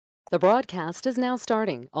The broadcast is now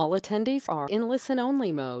starting. All attendees are in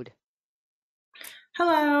listen-only mode.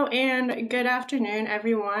 Hello and good afternoon,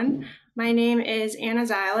 everyone. My name is Anna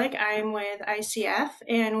Zylik. I'm with ICF,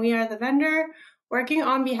 and we are the vendor working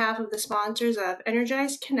on behalf of the sponsors of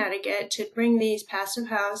Energize Connecticut to bring these passive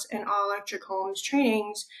house and all-electric homes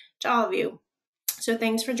trainings to all of you. So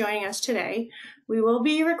thanks for joining us today. We will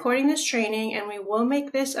be recording this training, and we will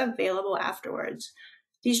make this available afterwards.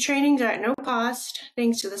 These trainings are at no cost,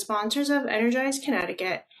 thanks to the sponsors of Energize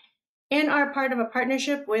Connecticut, and are part of a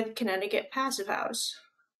partnership with Connecticut Passive House.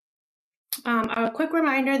 A quick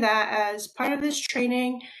reminder that as part of this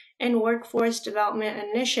training and workforce development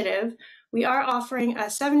initiative, we are offering a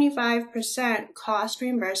 75% cost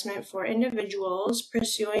reimbursement for individuals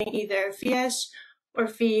pursuing either FIES or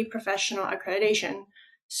fee professional accreditation.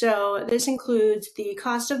 So this includes the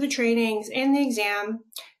cost of the trainings and the exam.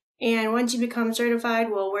 And once you become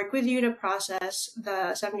certified, we'll work with you to process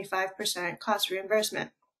the 75% cost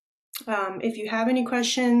reimbursement. If you have any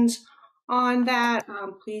questions on that,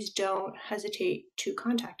 please don't hesitate to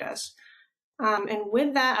contact us. And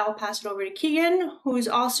with that, I'll pass it over to Keegan, who is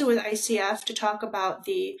also with ICF, to talk about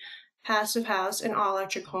the passive house and all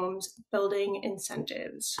electric homes building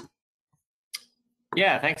incentives.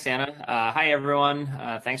 Yeah, thanks, Anna. Hi, everyone.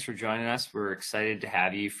 Thanks for joining us. We're excited to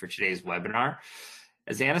have you for today's webinar.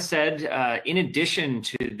 As Anna said, in addition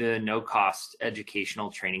to the no-cost educational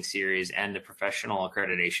training series and the professional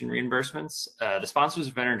accreditation reimbursements, the sponsors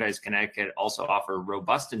of Energize Connecticut also offer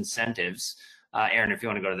robust incentives. Aaron, if you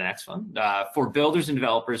want to go to the next one, for builders and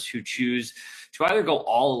developers who choose to either go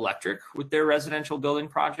all electric with their residential building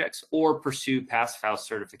projects or pursue passive house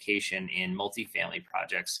certification in multifamily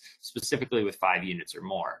projects, specifically with 5 units or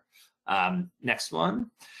more. Next one.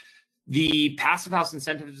 The passive house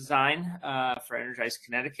incentive design for Energize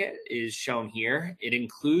Connecticut is shown here. It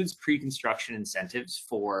includes pre-construction incentives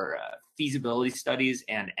for feasibility studies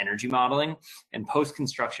and energy modeling, and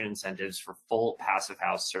post-construction incentives for full passive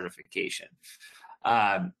house certification.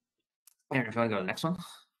 Aaron, if you want to go to the next one.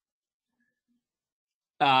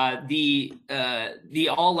 The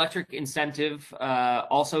all-electric incentive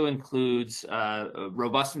also includes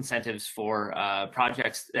robust incentives for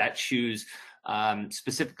projects that choose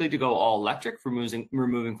specifically to go all electric,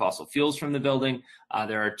 removing fossil fuels from the building.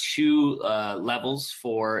 There are 2 levels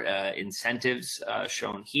for incentives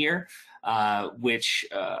shown here, which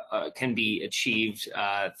can be achieved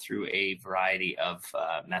through a variety of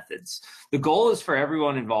methods. The goal is for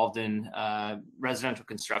everyone involved in residential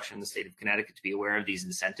construction in the state of Connecticut to be aware of these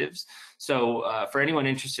incentives. So for anyone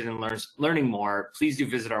interested in learning more, please do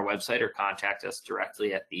visit our website or contact us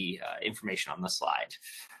directly at the information on the slide.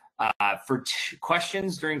 For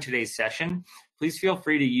questions during today's session, please feel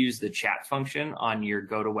free to use the chat function on your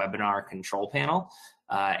GoToWebinar control panel,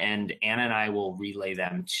 and Anna and I will relay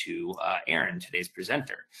them to Aaron, today's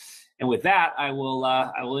presenter. And with that, I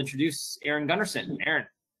will introduce Aaron Gunderson. Aaron.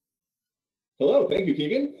 Hello, thank you,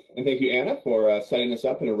 Keegan, and thank you, Anna, for setting this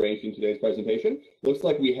up and arranging today's presentation. Looks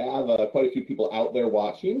like we have quite a few people out there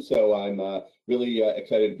watching, so I'm really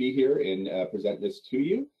excited to be here and present this to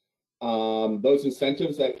you. Those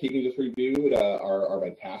incentives that Keegan just reviewed are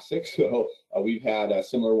fantastic. So we've had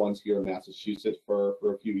similar ones here in Massachusetts for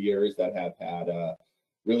a few years that have had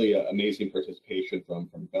really amazing participation from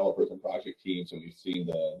developers and project teams, and we've seen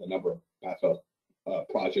the number of passive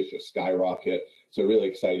projects just skyrocket. So really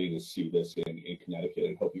exciting to see this in Connecticut,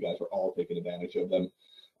 and hope you guys are all taking advantage of them.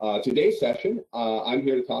 Today's session, I'm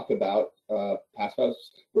here to talk about passive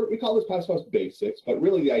house. We call this passive house basics, but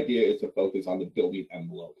really the idea is to focus on the building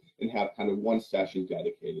envelope and have kind of one session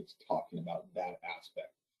dedicated to talking about that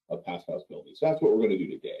aspect of passive house building. So that's what we're going to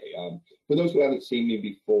do today. For those who haven't seen me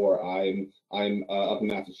before, I'm up in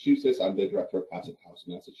Massachusetts. I'm the director of Passive House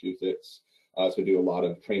Massachusetts. So do a lot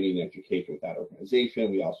of training and education with that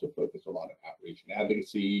organization. We also focus a lot on outreach and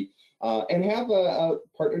advocacy, and have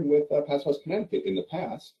partnered with Passive House Connecticut in the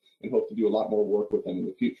past, and hope to do a lot more work with them in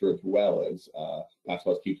the future, as well as Passive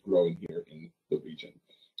House keeps growing here in the region.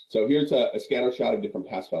 So here's a scatter shot of different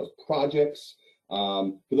passive house projects.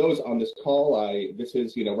 For those on this call, this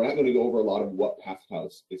is, we're not going to go over a lot of what passive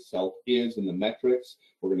house itself is and the metrics.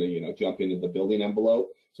 We're going to, jump into the building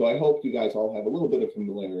envelope. So I hope you guys all have a little bit of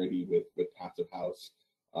familiarity with passive house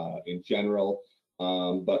in general.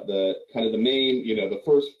 But the kind of the main, the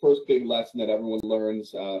first big lesson that everyone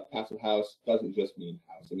learns, passive house doesn't just mean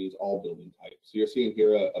house, it means all building types. So you're seeing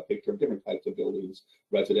here a picture of different types of buildings: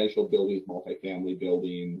 residential buildings, multifamily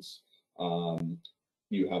buildings.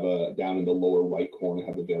 You have down in the lower right corner,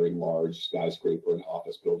 have a very large skyscraper and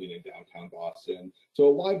office building in downtown Boston. So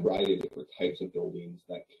a wide variety of different types of buildings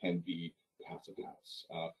that can be passive house.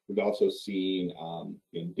 We've also seen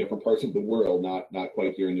in different parts parts of the world, not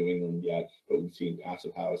quite here in New England yet, but we've seen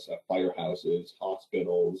passive house, firehouses,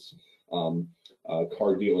 hospitals,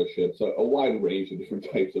 car dealerships, a wide range of different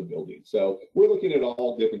types of buildings. So we're looking at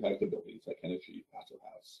all different types of buildings that can achieve passive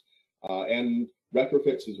house, and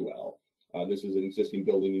retrofits as well. This is an existing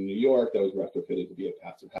building in New York that was retrofitted to be a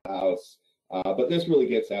passive house. But this really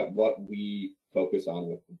gets at what we focus on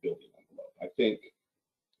with the building envelope. I think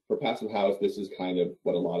for passive house, this is kind of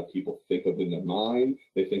what a lot of people think of in their mind.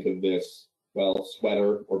 They think of this, well,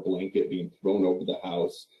 sweater or blanket being thrown over the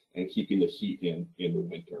house and keeping the heat in the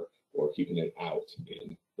winter, or keeping it out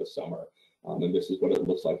in the summer. And this is what it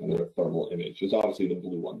looks like under a thermal image. There's obviously the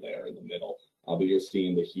blue one there in the middle, but you're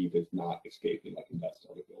seeing the heat is not escaping like in best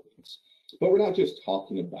other buildings. But we're not just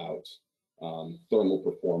talking about thermal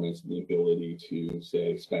performance and the ability to,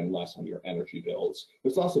 say, spend less on your energy bills.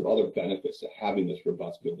 There's lots of other benefits to having this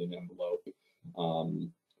robust building envelope.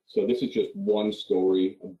 So this is just one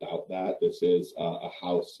story about that. This is a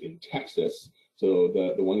house in Texas. So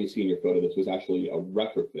the one you see in your photo, this was actually a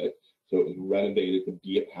retrofit. So it was renovated to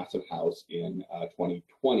be a passive house in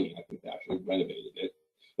 2020. I think they actually renovated it.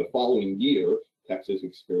 The following year, Texas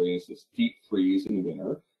experienced this deep freeze in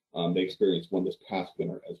winter. They experienced one this past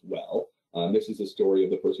winter as well. This is the story of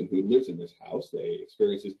the person who lives in this house. They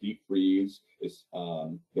experienced this deep freeze.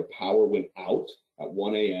 Their power went out at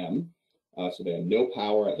 1 a.m. So they had no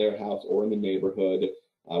power at their house or in the neighborhood.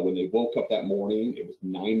 When they woke up that morning, it was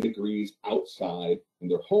 9 degrees outside in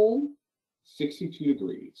their home, 62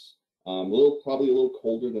 degrees. Probably a little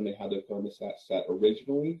colder than they had their thermostat set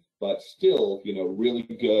originally, but still, really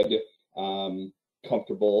good,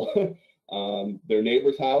 comfortable. Their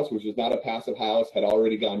neighbor's house, which is not a passive house, had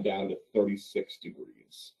already gone down to 36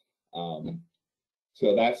 degrees.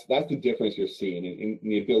 So that's the difference you're seeing in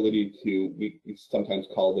the ability to, we sometimes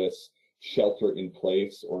call this shelter in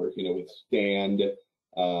place, or withstand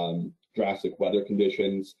drastic weather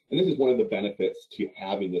conditions. And this is one of the benefits to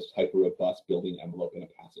having this type of robust building envelope in a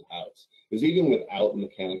passive house, is even without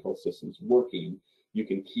mechanical systems working, you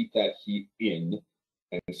can keep that heat in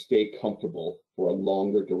and stay comfortable for a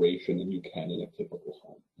longer duration than you can in a typical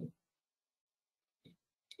home.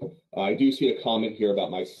 I do see a comment here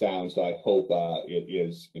about my sound, so I hope it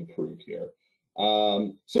is improved here.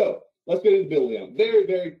 So let's get into the building. Very,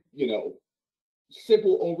 very,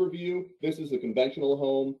 simple overview. This is a conventional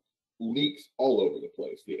home. Leaks all over the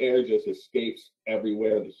place. The air just escapes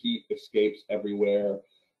everywhere. The heat escapes everywhere.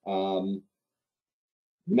 Not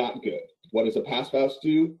good. What does a passive house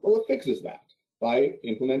do? Well, it fixes that by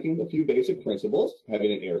implementing a few basic principles: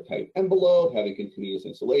 having an airtight envelope, having continuous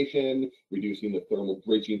insulation, reducing the thermal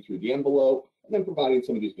bridging through the envelope, and then providing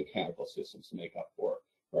some of these mechanical systems to make up for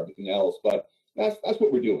everything else. But that's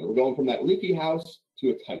what we're doing. We're going from that leaky house to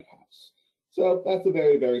a tight house. So that's a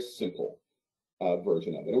very, very simple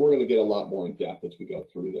version of it. And we're going to get a lot more in depth as we go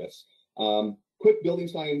through this. Quick building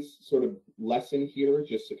science sort of lesson here,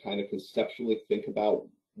 just to kind of conceptually think about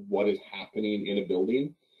what is happening in a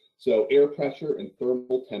building. So air pressure and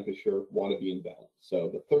thermal temperature want to be in balance. So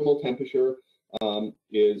the thermal temperature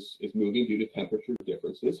is moving due to temperature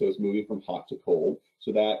differences. So it's moving from hot to cold.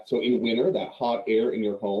 So in winter, that hot air in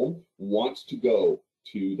your home wants to go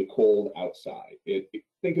to the cold outside.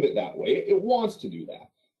 Think of it that way. It wants to do that.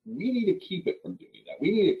 We need to keep it from doing that.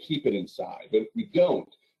 We need to keep it inside. But if we don't,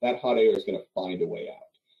 that hot air is going to find a way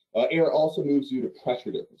out. Air also moves due to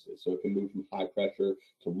pressure differences. So it can move from high pressure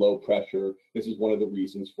to low pressure. This is one of the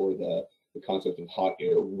reasons for the concept of hot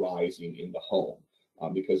air rising in the home,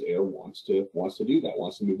 because air wants to do that,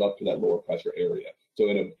 wants to move up to that lower pressure area. So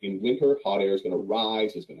in winter, hot air is going to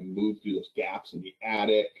rise. It's going to move through those gaps in the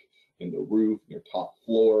attic, in the roof, in your top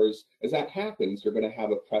floors. As that happens, you're going to have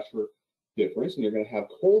a pressure difference, and you're going to have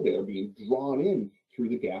cold air being drawn in through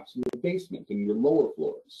the gaps in the basement and your lower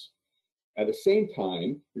floors. At the same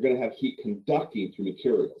time, you're going to have heat conducting through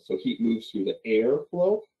materials. So heat moves through the air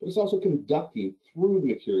flow, but it's also conducting through the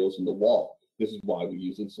materials in the wall. This is why we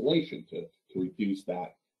use insulation to reduce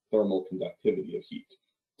that thermal conductivity of heat.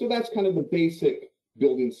 So that's kind of the basic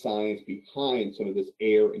building science behind some of this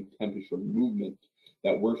air and temperature movement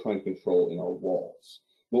that we're trying to control in our walls.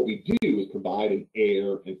 What we do is provide an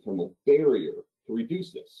air and thermal barrier to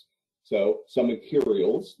reduce this. So some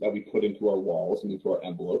materials that we put into our walls and into our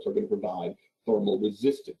envelopes are going to provide thermal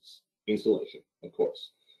resistance, insulation, of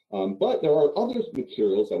course. But there are other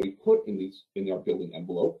materials that we put in our building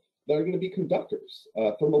envelope that are going to be conductors.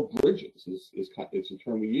 Thermal bridges is the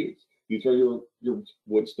term we use. These are your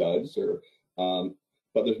wood studs,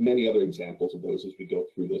 but there's many other examples of those as we go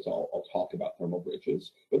through this. I'll talk about thermal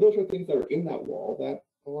bridges. But those are things that are in that wall that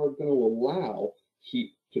are going to allow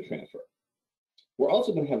heat to transfer. We're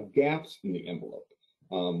also going to have gaps in the envelope.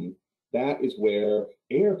 that is where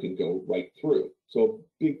air can go right through. So a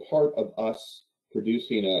big part of us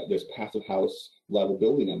producing this passive house level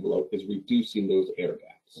building envelope is reducing those air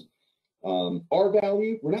gaps. R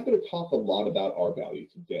value, we're not going to talk a lot about R value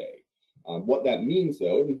today. What that means,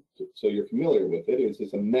 though, so you're familiar with it, is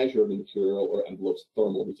it's a measure of the material or envelope's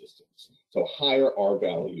thermal resistance. So higher R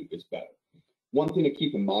value is better. One thing to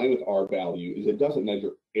keep in mind with R value is it doesn't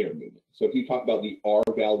measure air movement. So if you talk about the R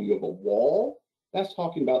value of a wall, that's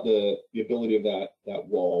talking about the ability of that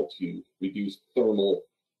wall to reduce thermal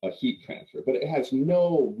heat transfer. But it has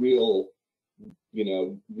no real,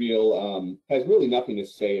 has really nothing to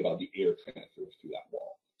say about the air transfers through that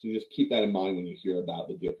wall. So just keep that in mind when you hear about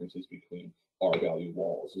the differences between R value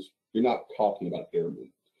walls. You're not talking about air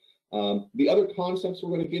movement. The other concepts we're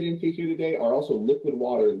going to get into here today are also liquid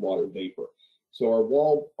water and water vapor. So our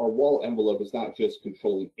wall envelope is not just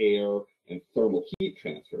controlling air and thermal heat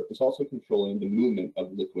transfer, it's also controlling the movement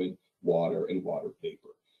of liquid water and water vapor.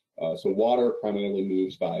 So water primarily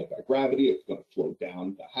moves by gravity. It's going to flow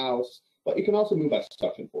down the house, but it can also move by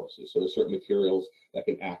suction forces. So there's certain materials that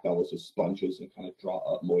can act almost as sponges and kind of draw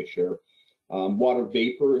up moisture. Water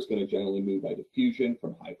vapor is going to generally move by diffusion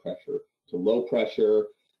from high pressure to low pressure.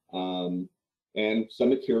 And some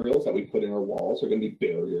materials that we put in our walls are going to be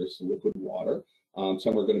barriers to liquid water.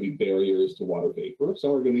 Some are going to be barriers to water vapor.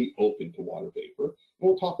 Some are going to be open to water vapor. And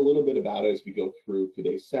we'll talk a little bit about it as we go through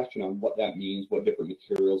today's session on what that means, what different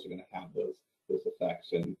materials are going to have those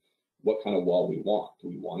effects, and what kind of wall we want. Do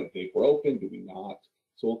we want it vapor open? Do we not?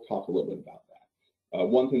 So we'll talk a little bit about that.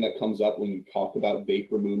 One thing that comes up when you talk about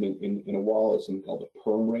vapor movement in a wall is something called the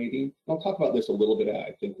perm rating. I'll talk about this a little bit,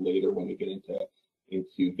 I think, later when we get into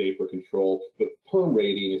vapor control, but perm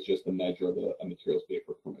rating is just a measure of a material's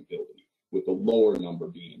vapor permeability, with the lower number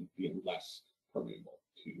being less permeable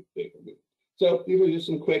to vapor movement. So these are just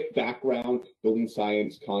some quick background building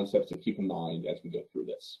science concepts to keep in mind as we go through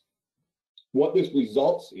this. What this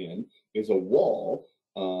results in is a wall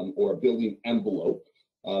or a building envelope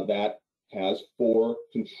that has four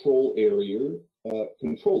control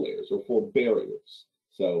layers or four barriers.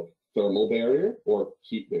 So thermal barrier, or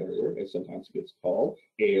heat barrier, as sometimes it gets called,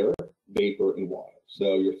 air, vapor, and water.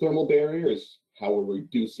 So your thermal barrier is how we're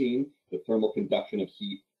reducing the thermal conduction of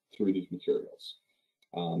heat through these materials.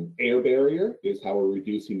 Air barrier is how we're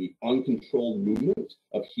reducing the uncontrolled movement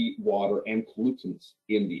of heat, water, and pollutants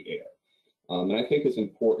in the air. And I think it's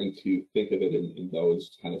important to think of it in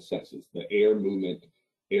those kind of senses. The air movement,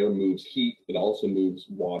 air moves heat, it also moves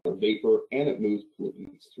water vapor, and it moves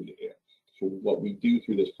pollutants through the air. So what we do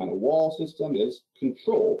through this kind of wall system is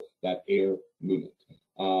control that air movement.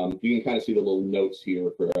 You can kind of see the little notes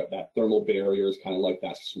here for that thermal barrier is kind of like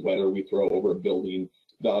that sweater we throw over a building.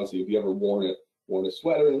 Obviously, if you ever worn a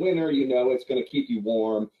sweater in winter, you know it's going to keep you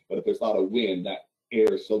warm, but if there's a lot of wind, that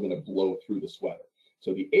air is still going to blow through the sweater.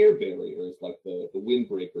 So the air barrier is like the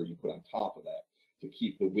windbreaker you put on top of that to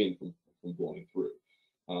keep the wind from blowing through.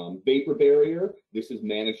 Vapor barrier, this is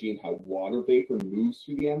managing how water vapor moves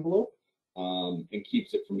through the envelope and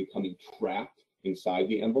keeps it from becoming trapped inside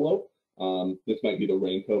the envelope. This might be the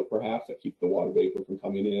raincoat, perhaps, that keeps the water vapor from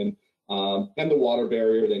coming in. And the water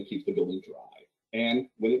barrier then keeps the building dry. And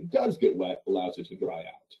when it does get wet, allows it to dry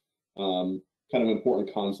out. Kind of an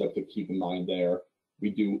important concept to keep in mind there. We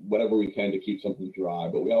do whatever we can to keep something dry,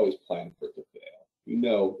 but we always plan for it to fail. We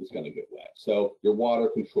know it's going to get wet. So your water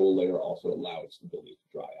control layer also allows the building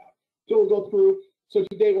to dry out. So we'll go through. So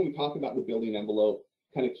today when we talk about the building envelope,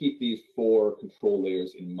 kind of keep these four control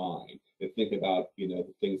layers in mind and think about, the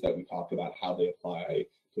things that we talked about, how they apply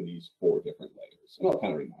to these four different layers. And I'll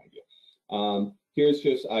kind of remind you. Here's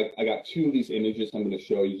just, I got two of these images I'm going to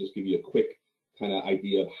show you, just give you a quick kind of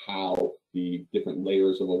idea of how the different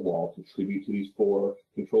layers of a wall contribute to these four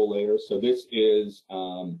control layers. So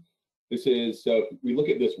so if we look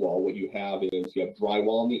at this wall, what you have is you have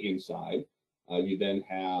drywall on the inside. You then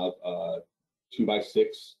have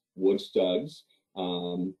 2x6 wood studs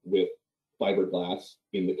with fiberglass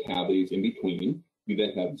in the cavities in between. You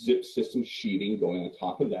then have zip system sheeting going on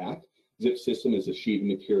top of that. Zip system is a sheeting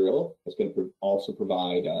material that's going to also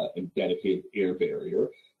provide a dedicated air barrier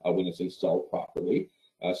when it's installed properly.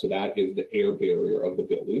 So that is the air barrier of the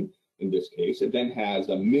building in this case. It then has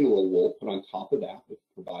a mineral wool put on top of that, which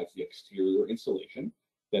provides the exterior insulation,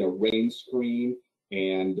 then a rain screen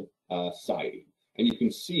and siding. And you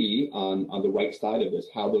can see on the right side of this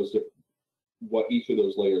how what each of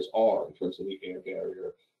those layers are in terms of the air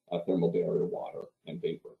barrier, thermal barrier, water, and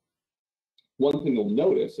vapor. One thing you'll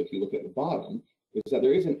notice if you look at the bottom is that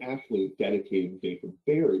there isn't actually a dedicated vapor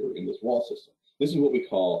barrier in this wall system. This is what we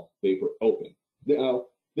call vapor open. Now,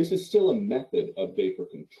 this is still a method of vapor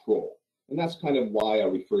control. And that's kind of why I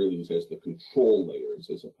refer to these as the control layers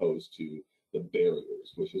as opposed to the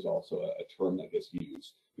barriers, which is also a term that gets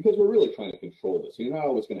used, because we're really trying to control this. You're not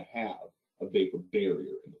always going to have a vapor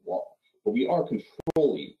barrier in the wall, but we are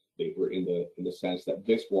controlling vapor in the sense that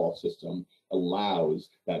this wall system allows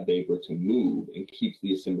that vapor to move and keeps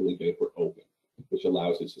the assembly vapor open, which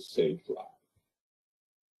allows it to stay dry.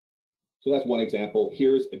 So that's one example.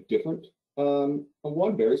 Here's a different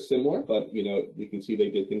one, very similar, but you can see they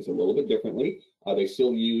did things a little bit differently. They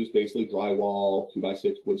still use basically drywall,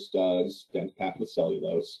 2x6 wood studs, dense packed with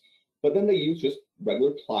cellulose, but then they use just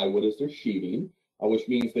regular plywood as their sheeting, which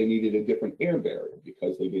means they needed a different air barrier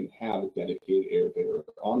because they didn't have a dedicated air barrier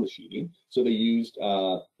on the sheeting. So they used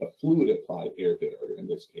a fluid applied air barrier in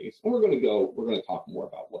this case. And we're going to talk more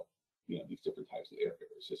about what these different types of air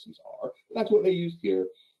barrier systems are. But that's what they used here.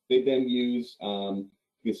 They then used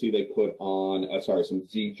you can see they put on, some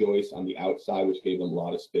Z joists on the outside, which gave them a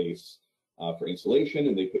lot of space for insulation,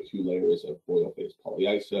 and they put 2 layers of oil-based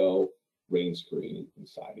polyiso, rain screen, and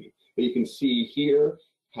siding. But you can see here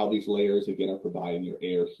how these layers, again, are providing your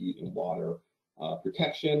air, heat, and water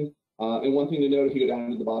protection. And one thing to note, if you go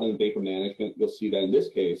down to the bottom of vapor management, you'll see that in this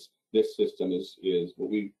case, this system is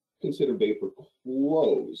what we consider vapor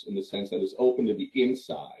closed in the sense that it's open to the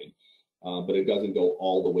inside, but it doesn't go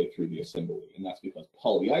all the way through the assembly. And that's because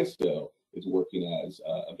polyiso is working as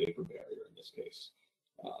a vapor barrier in this case.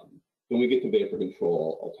 When we get to vapor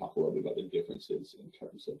control, I'll talk a little bit about the differences in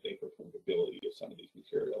terms of vapor permeability of some of these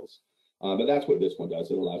materials. But that's what this one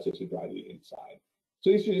does. It allows it to dry to the inside.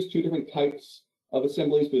 So these are just 2 different types of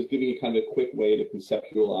assemblies, but it's giving you kind of a quick way to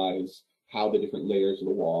conceptualize how the different layers of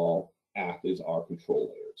the wall act as our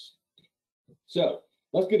control layers. So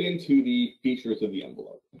let's get into the features of the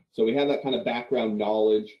envelope. So we have that kind of background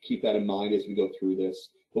knowledge. Keep that in mind as we go through this.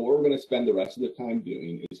 But what we're going to spend the rest of the time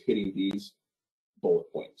doing is hitting these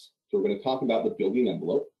bullet points. So we're going to talk about the building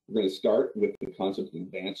envelope. We're going to start with the concept of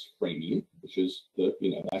advanced framing, which is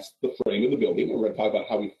that's the frame of the building. And we're going to talk about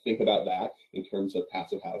how we think about that in terms of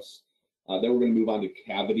passive house. Then we're going to move on to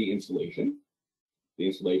cavity insulation, the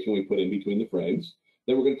insulation we put in between the frames.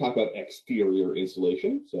 Then we're going to talk about exterior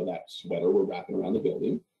insulation, so that sweater we're wrapping around the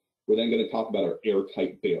building. We're then going to talk about our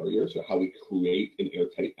airtight barrier, so how we create an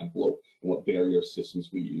airtight envelope and what barrier systems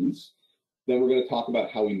we use. Then we're going to talk about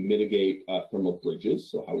how we mitigate thermal bridges,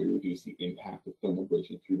 so how we reduce the impact of thermal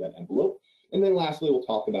bridging through that envelope. And then lastly, we'll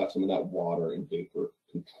talk about some of that water and vapor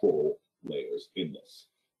control layers in this.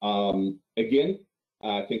 Again,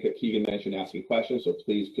 I think that Keegan mentioned asking questions, so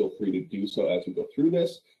please feel free to do so as we go through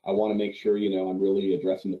this. I want to make sure, I'm really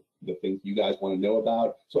addressing the things you guys want to know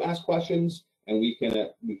about. So ask questions, and we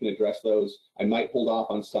can address those. I might hold off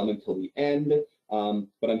on some until the end,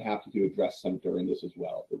 but I'm happy to address some during this as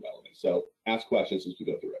well if they're relevant. So ask questions as we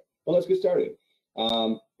go through it. Well, let's get started.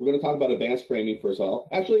 We're going to talk about advanced framing first of all.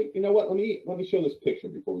 Actually, you know what? Let me show this picture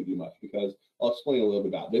before we do much, because I'll explain a little bit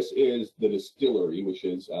about it. This is the Distillery, which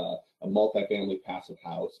is a multifamily passive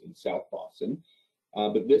house in South Boston.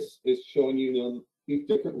 But this is showing you these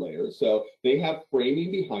different layers. So they have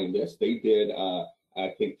framing behind this. They did,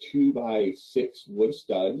 I think, 2x6 wood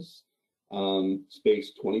studs,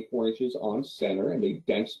 spaced 24 inches on center, and they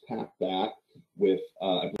dense packed that with,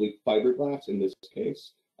 I believe, fiberglass in this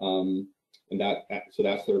case. So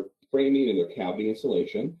that's their framing and their cavity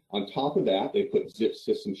insulation. On top of that, they put zip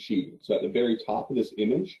system sheeting. So at the very top of this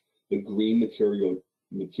image, the green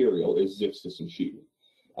material is zip system sheeting.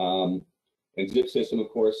 And zip system, of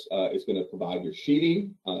course, is going to provide your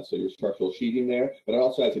sheeting, so your structural sheeting there, but it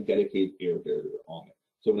also has a dedicated air barrier on it.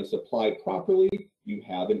 So when it's applied properly, you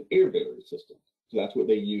have an air barrier system. So that's what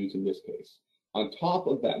they use in this case. On top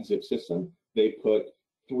of that zip system, they put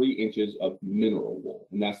 3 inches of mineral wool,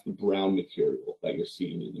 and that's the brown material that you're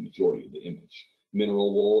seeing in the majority of the image.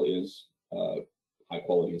 Mineral wool is high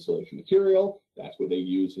quality insulation material. That's what they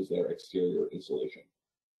use as their exterior insulation.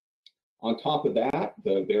 On top of that,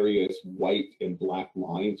 the various white and black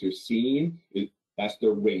lines you're seeing, that's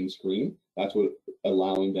their rain screen. That's what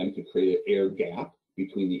allowing them to create an air gap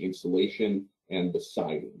between the insulation and the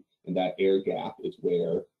siding. And that air gap is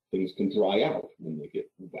where things can dry out when they get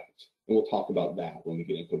wet. And we'll talk about that when we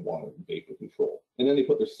get into water and vapor control. And then they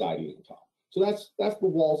put their siding on top. So that's the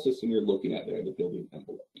wall system you're looking at there, the building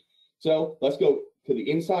envelope. So let's go to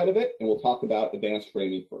the inside of it, and we'll talk about advanced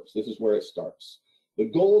framing first. This is where it starts. The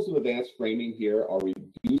goals of advanced framing here are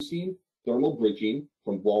reducing thermal bridging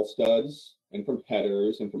from wall studs and from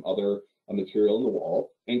headers and from other material in the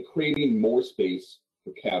wall, and creating more space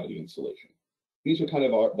for cavity insulation. These are kind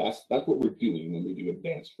of that's what we're doing when we do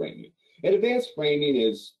advanced framing. And advanced framing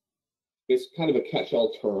is it's kind of a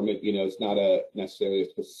catch-all term. It's not necessarily a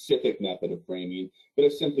specific method of framing, but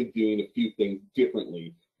it's simply doing a few things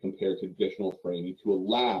differently compared to traditional framing to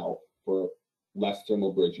allow for less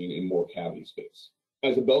thermal bridging and more cavity space.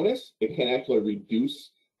 As a bonus, it can actually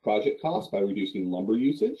reduce project costs by reducing lumber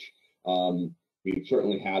usage. We've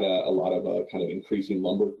certainly had a lot of kind of increasing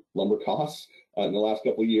lumber costs in the last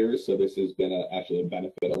couple of years, so this has been actually a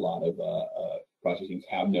benefit a lot of project teams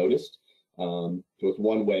have noticed. So it's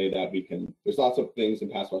one way that we can, there's lots of things in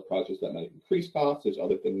PHMass projects that might increase costs. There's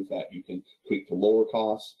other things that you can tweak to lower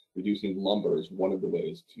costs. Reducing lumber is one of the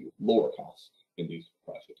ways to lower costs in these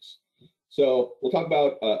projects. So we'll talk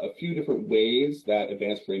about a few different ways that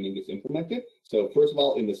advanced framing gets implemented. So first of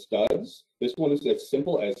all, in the studs, this one is as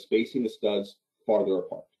simple as spacing the studs farther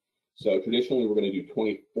apart. So traditionally, we're going to do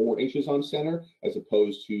 24 inches on center, as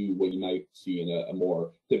opposed to what you might see in a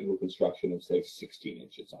more typical construction of, say, 16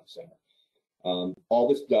 inches on center. All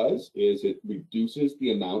this does is it reduces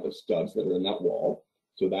the amount of studs that are in that wall.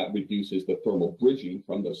 So that reduces the thermal bridging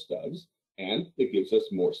from those studs, and it gives us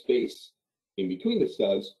more space in between the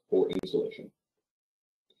studs for insulation.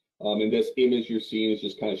 And this image you're seeing is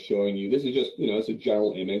just kind of showing you, this is just, it's a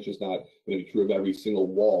general image. It's not going to be true of every single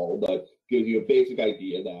wall, but gives you a basic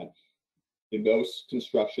idea that in most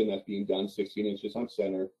construction that's being done 16 inches on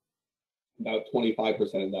center, about 25%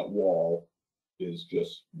 of that wall is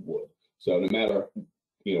just wood. So no matter,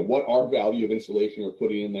 what our value of insulation we're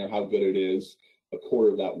putting in there, how good it is, a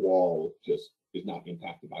quarter of that wall just is not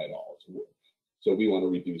impacted by it all. It's wood. So we want to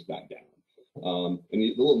reduce that down. And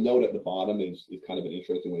the little note at the bottom is kind of an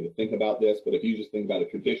interesting way to think about this. But if you just think about a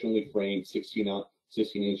traditionally framed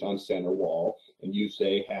 16-inch on center wall, and you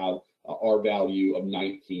say have R value of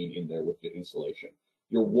 19 in there with the insulation,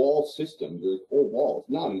 your wall system, your whole wall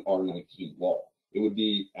is not an R19 wall. It would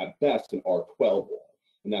be at best an R12 wall.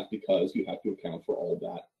 And that's because you have to account for all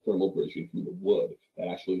that thermal bridging from the wood that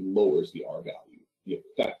actually lowers the R value, the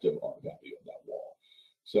effective R value of that wall.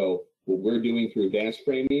 So what we're doing through advanced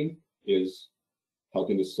framing is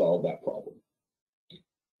helping to solve that problem.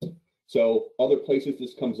 So other places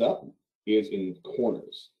this comes up is in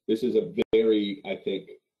corners. This is a very, I think,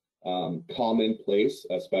 common place,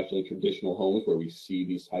 especially in traditional homes where we see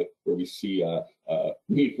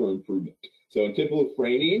need for improvement. So in typical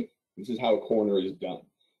framing, this is how a corner is done.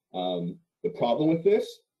 The problem with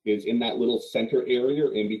this is in that little center area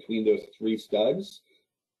in between those three studs,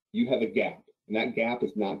 you have a gap, and that gap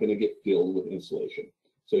is not going to get filled with insulation.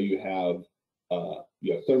 So you have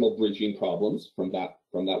thermal bridging problems from that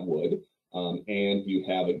wood, and you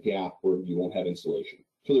have a gap where you won't have insulation.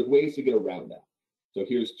 So there's ways to get around that. So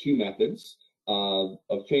here's two methods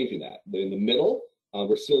of changing that. But in the middle,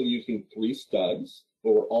 we're still using three studs,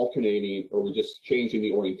 but we're alternating, or we're just changing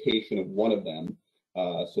the orientation of one of them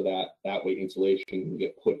so that way insulation can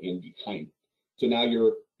get put in behind it. So now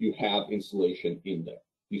you have insulation in there.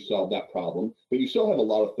 You solve that problem, but you still have a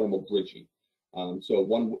lot of thermal bridging.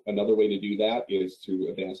 So another way to do that is through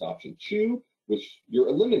advanced option 2, which you're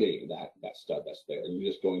eliminating that stud that's there, and you're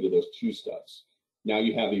just going to those two studs. Now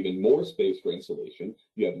you have even more space for insulation.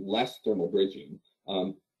 You have less thermal bridging,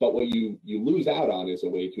 but what you lose out on is a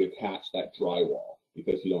way to attach that drywall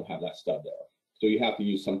because you don't have that stud there. So you have to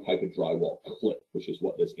use some type of drywall clip, which is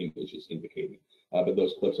what this image is indicating. But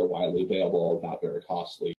those clips are widely available, not very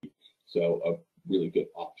costly. So a really good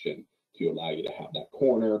option to allow you to have that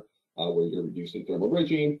corner where you're reducing thermal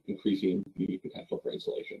bridging, increasing the potential for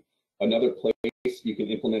insulation. Another place you can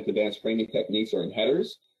implement advanced framing techniques are in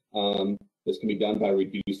headers. This can be done by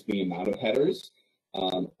reducing the amount of headers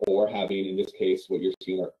or having, in this case, what you're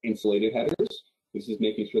seeing are insulated headers. This is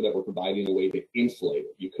making sure that we're providing a way to insulate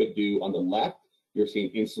it. You could do on the left, you're seeing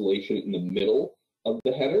insulation in the middle of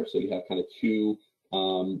the header. So you have kind of two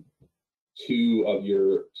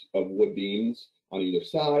of wood beams on either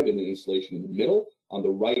side and then insulation in the middle. On the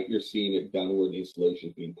right, you're seeing it done where the insulation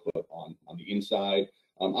is being put on the inside.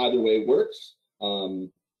 Either way works. The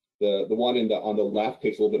one on the left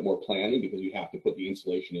takes a little bit more planning because you have to put the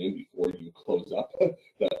insulation in before you close up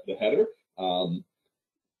the header.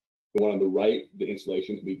 The one on the right, the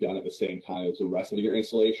insulation can be done at the same time as the rest of your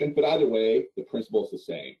insulation. But either way, the principle is the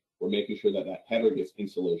same. We're making sure that header gets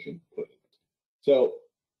insulation put in it. So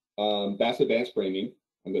that's advanced framing.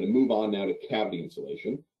 I'm going to move on now to cavity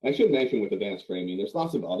insulation. I should mention with advanced framing, there's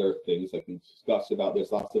lots of other things that can be discussed about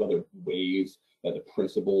this, lots of other ways that the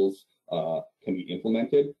principles can be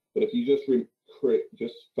implemented. But if you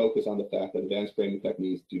just focus on the fact that advanced framing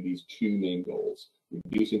techniques do these two main goals: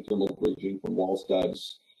 reducing thermal bridging from wall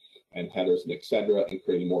studs and headers and etc., and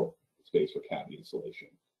creating more space for cavity insulation.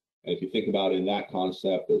 And if you think about it in that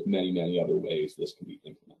concept, there's many, many other ways this can be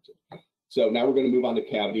implemented. So now we're going to move on to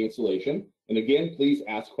cavity insulation. And again, please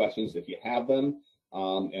ask questions if you have them,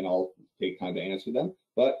 and I'll take time to answer them.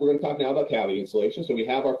 But we're going to talk now about cavity insulation. So we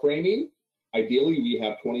have our framing. Ideally, we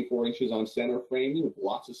have 24 inches on center framing with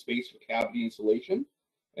lots of space for cavity insulation,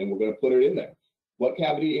 and we're going to put it in there. What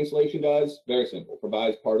cavity insulation does? Very simple.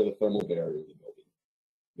 Provides part of the thermal barrier of the building.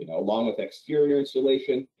 You know, along with exterior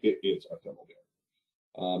insulation, it is our thermal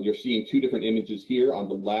barrier. You're seeing two different images here. On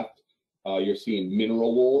the left, you're seeing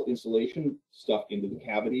mineral wool insulation stuffed into the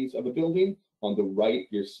cavities of a building. On the right,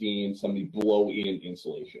 you're seeing some of the blow-in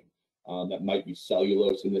insulation. That might be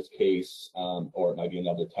cellulose in this case, or it might be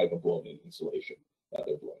another type of blown-in insulation that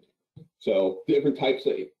they're blowing. So different types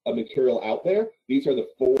of material out there. These are the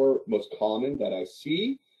four most common that I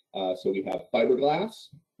see. So we have fiberglass,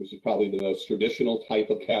 which is probably the most traditional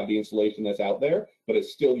type of cavity insulation that's out there, but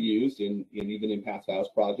it's still used even in past house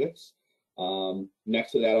projects.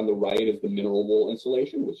 Next to that on the right is the mineral wool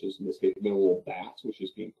insulation, which is in this case mineral wool bats, which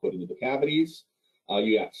is being put into the cavities.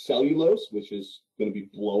 You have cellulose, which is going to be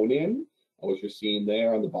blown in, which you're seeing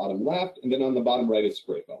there on the bottom left, and then on the bottom right is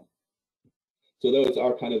spray foam. So those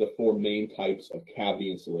are kind of the four main types of cavity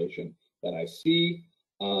insulation that I see.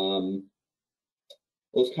 Those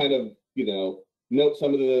kind of, you know, note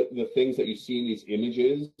some of the things that you see in these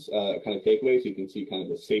images, kind of takeaways. You can see kind of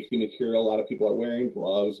the safety material a lot of people are wearing,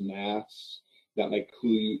 gloves, masks. That might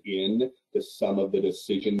clue you in to some of the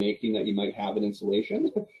decision making that you might have in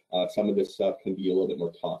insulation. Some of this stuff can be a little bit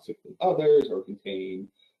more toxic than others, or contain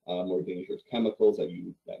more dangerous chemicals that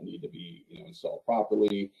need to be, you know, installed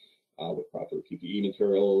properly with proper PPE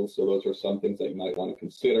materials. So those are some things that you might want to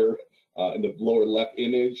consider. In the lower left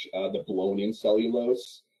image, the blown-in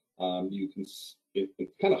cellulose, it's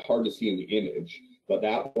kind of hard to see in the image, but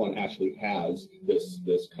that one actually has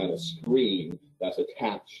this kind of screen that's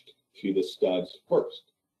attached to the studs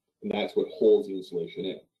first, and that's what holds the insulation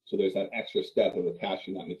in. So there's that extra step of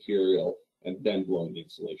attaching that material and then blowing the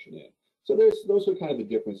insulation in. So those are kind of the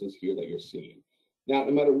differences here that you're seeing. Now,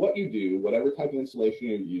 no matter what you do, whatever type of insulation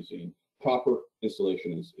you're using, proper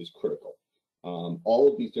installation is critical. All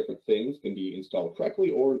of these different things can be installed correctly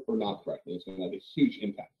or not correctly. It's going to have a huge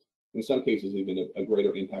impact. In some cases, even a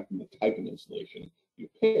greater impact than the type of insulation you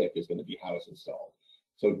pick is going to be how it's installed.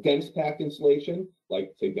 So dense packed insulation,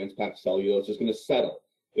 like say dense packed cellulose, is going to settle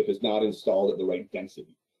if it's not installed at the right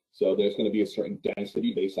density. So there's going to be a certain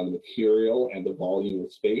density based on the material and the volume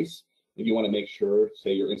of space. And you want to make sure,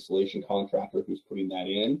 say your installation contractor who's putting that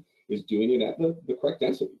in is doing it at the correct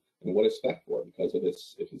density and what it's spec for, because if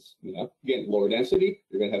it's you know, again, lower density,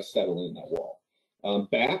 you're going to have settling in that wall.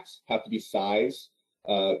 Bats have to be sized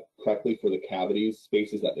correctly for the cavities,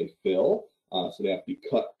 spaces that they fill. So they have to be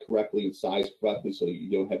cut correctly and sized correctly so that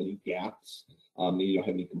you don't have any gaps, and you don't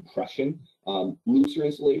have any compression. Looser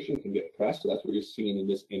insulation can get pressed, so that's what you're seeing in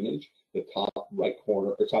this image. The top right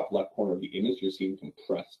corner or top left corner of the image, you're seeing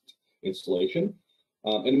compressed insulation.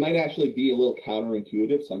 And it might actually be a little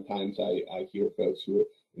counterintuitive. Sometimes I hear folks who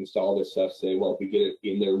install this stuff say, well, if we get it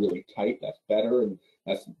in there really tight, that's better. And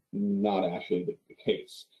that's not actually the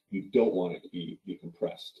case. You don't want it to be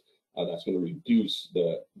compressed. That's going to reduce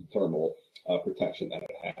the thermal protection that it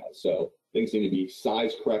has. So things need to be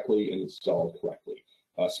sized correctly and installed correctly.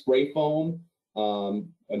 Spray foam,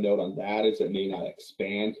 a note on that is it may not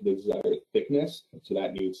expand to the desired thickness. So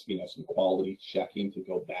that needs, you know, some quality checking to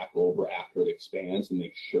go back over after it expands and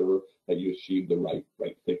make sure that you achieve the right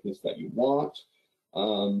thickness that you want.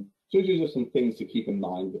 So these are some things to keep in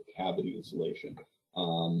mind with cavity insulation.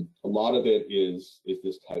 A lot of it is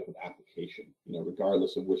this type of application, you know,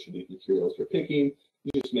 regardless of which of these materials you're picking,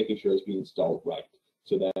 you're just making sure it's being installed right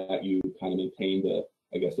so that you kind of maintain the,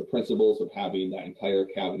 I guess, the principles of having that entire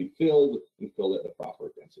cavity filled and filled at the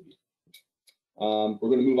proper density. We're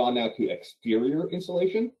going to move on now to exterior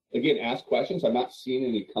insulation. Again, ask questions. I'm not seeing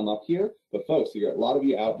any come up here, but folks, there are a lot of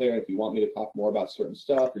you out there. If you want me to talk more about certain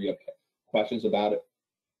stuff or you have questions about it,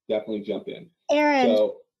 definitely jump in. Aaron.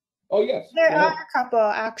 So, oh, yes. There are a couple,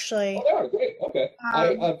 actually. Oh, they are great. Okay.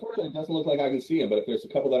 Unfortunately, it doesn't look like I can see them, but if there's a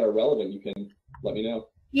couple that are relevant, you can let me know.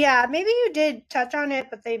 Yeah, maybe you did touch on it,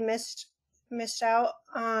 but they missed out.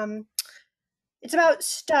 It's about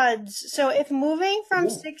studs. So if moving from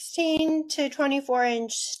 16 to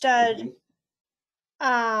 24-inch stud,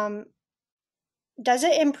 does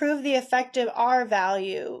it improve the effective R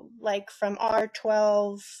value, like from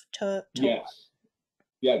R12 to Yes.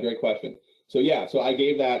 Yeah, great question. So yeah, so I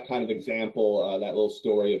gave that kind of example, that little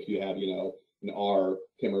story. If you have, you know, an R,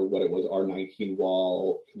 can't remember what it was, R19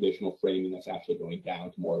 wall traditional framing that's actually going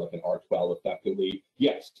down to more like an R12 effectively.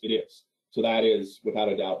 Yes, it is. So that is without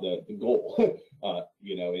a doubt the goal,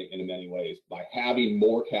 in many ways. By having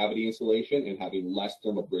more cavity insulation and having less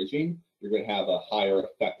thermal bridging, you're going to have a higher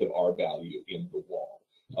effective R value in the wall.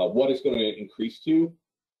 What it's going to increase to,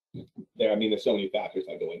 there's so many factors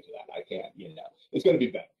that go into that. I can't, it's going to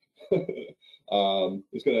be better.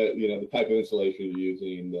 It's going to, the type of insulation you're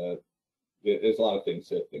using, there's a lot of things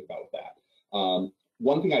to think about with that.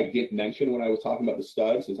 One thing I didn't mention when I was talking about the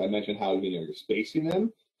studs is I mentioned how, you're spacing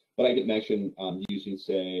them, but I didn't mention using,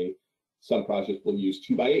 say, some projects will use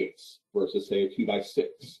 2x8s versus, say, a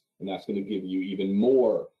 2x6, and that's going to give you even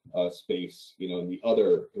more space, in the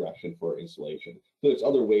other direction for insulation. So there's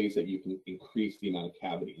other ways that you can increase the amount of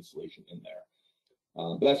cavity insulation in there.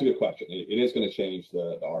 But that's a good question. It is going to change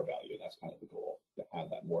the R value. That's kind of the goal, to have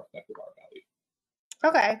that more effective R value.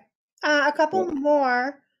 Okay. A couple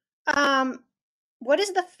more. What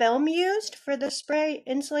is the film used for the spray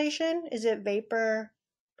insulation? Is it vapor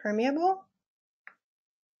permeable?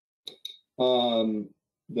 The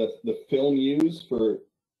film used for,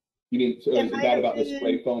 you mean, so is that about the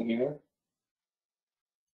spray foam here?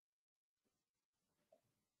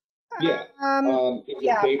 Yeah.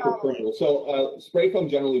 It's vapor permeable. So spray foam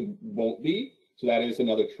generally won't be. So that is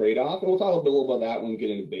another trade-off. And we'll talk a little about that when we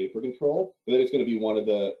get into vapor control. But that is going to be one of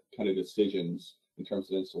the kind of decisions in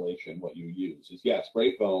terms of insulation, what you use. Is,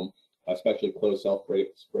 spray foam, especially closed cell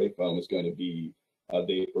spray foam, is going to be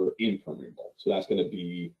vapor impermeable. So that's going to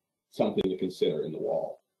be something to consider in the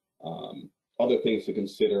wall. Other things to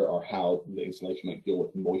consider are how the insulation might deal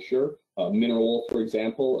with moisture. Mineral, for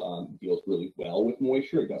example, deals really well with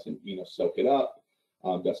moisture. It doesn't, soak it up.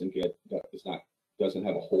 Doesn't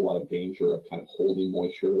have a whole lot of danger of kind of holding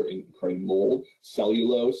moisture and creating mold.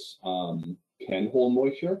 Cellulose can hold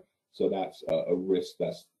moisture, so that's a risk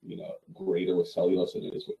that's greater with cellulose than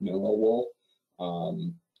it is with mineral wool.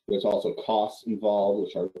 There's also costs involved,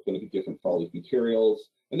 which are going to be different for all these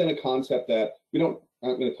materials. And then a concept that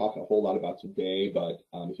aren't going to talk a whole lot about today, but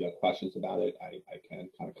if you have questions about it, I can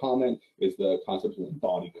kind of comment, is the concept of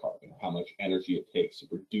embodied carbon, or how much energy it takes to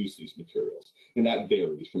produce these materials. And that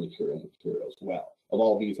varies from material to material as well. Of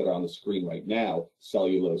all these that are on the screen right now,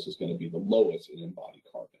 cellulose is going to be the lowest in embodied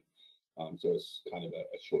carbon. So it's kind of a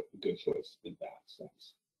good choice in that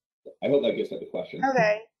sense. I hope that gets at the question.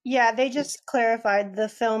 Okay. Yeah, they just clarified the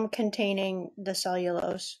film containing the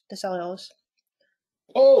cellulose.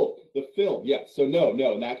 Oh, the film. Yeah. So no.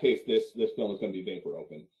 In that case, this film is going to be vapor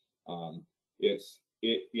open. It's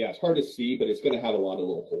hard to see, but it's going to have a lot of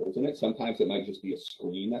little holes in it. Sometimes it might just be a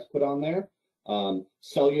screen that's put on there. The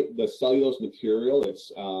cellulose material,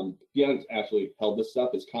 it's if you haven't actually held this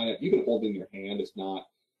stuff, it's kind of, you can hold it in your hand. It's not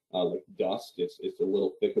like dust. It's a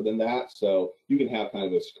little thicker than that. So you can have kind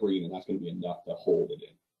of a screen, and that's going to be enough to hold it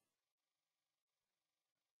in.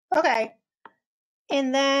 Okay.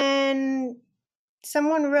 And then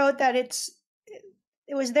someone wrote that it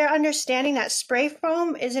was their understanding that spray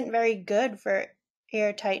foam isn't very good for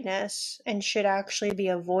air tightness and should actually be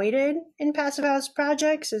avoided in passive house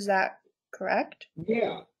projects. Is that correct?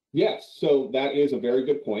 Yeah. Yes. So that is a very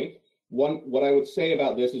good point. What I would say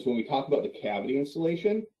about this is when we talk about the cavity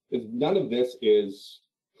insulation, is none of this is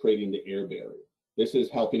creating the air barrier. This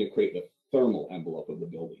is helping to create the thermal envelope of the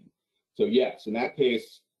building. So yes, in that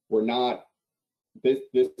case, we're not, this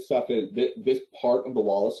part of the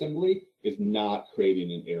wall assembly is not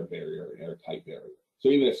creating an air barrier, an airtight barrier. So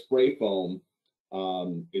even a spray foam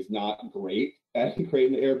is not great at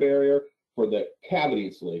creating the air barrier. For the cavity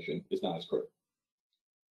insulation, it's not as great.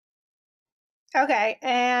 Okay,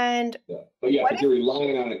 and but yeah, if you're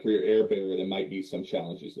relying on it for your air barrier, there might be some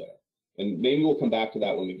challenges there. And maybe we'll come back to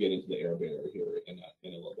that when we get into the air barrier here in a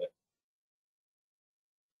little bit.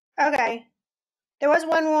 Okay. There was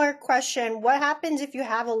one more question. What happens if you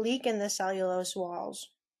have a leak in the cellulose walls?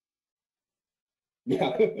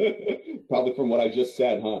 Yeah, probably from what I just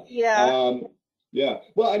said, huh? Yeah. Yeah.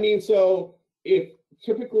 Well, I mean, so if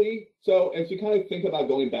typically, so as you kind of think about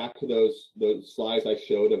going back to those slides I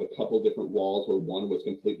showed of a couple different walls where one was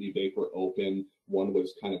completely vapor open, one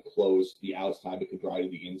was kind of closed to the outside but could dry to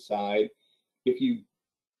the inside.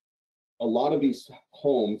 A lot of these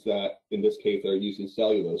homes that, in this case, that are using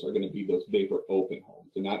cellulose are going to be those vapor open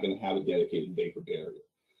homes. They're not going to have a dedicated vapor barrier.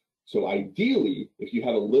 So ideally, if you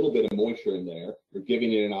have a little bit of moisture in there, you're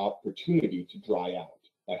giving it an opportunity to dry out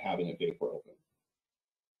by having it vapor open.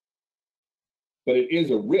 But it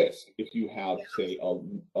is a risk if you have, say, a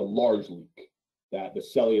large leak. That the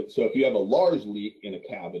cellulose. So if you have a large leak in a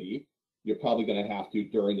cavity, you're probably going to have to,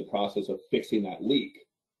 during the process of fixing that leak,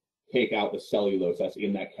 take out the cellulose that's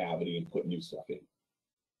in that cavity and put new stuff in.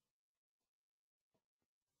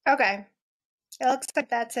 Okay. It looks like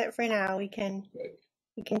that's it for now. We can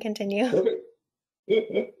You can continue. Perfect.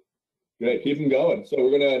 Great, keep them going. So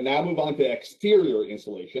we're going to now move on to exterior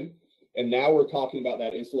insulation. And now we're talking about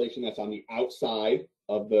that insulation that's on the outside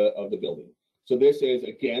of the building. So this is,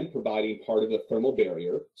 again, providing part of the thermal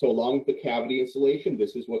barrier. So along with the cavity insulation,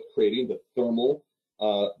 this is what's creating the thermal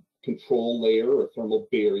control layer or thermal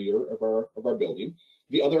barrier of our building.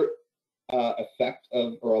 The other effect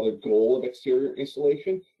of, or other goal of exterior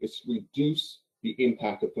insulation is to reduce the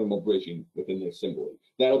impact of thermal bridging within the assembly.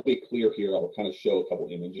 That'll be clear here. I'll kind of show a couple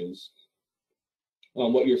images.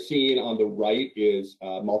 What you're seeing on the right is a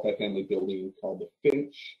multifamily building called the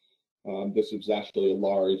Finch. This is actually a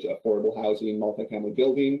large affordable housing multifamily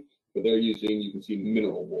building, but they're using, you can see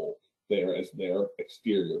mineral wool there as their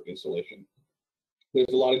exterior insulation. There's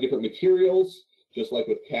a lot of different materials, just like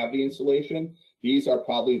with cavity insulation. These are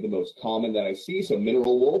probably the most common that I see. So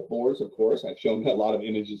mineral wool boards, of course, I've shown a lot of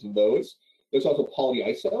images of those. There's also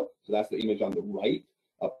polyiso, so that's the image on the right.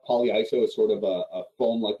 Polyiso is sort of a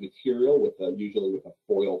foam-like material with usually with a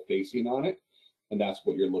foil facing on it. And that's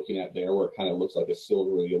what you're looking at there, where it kind of looks like a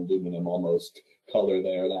silvery aluminum almost color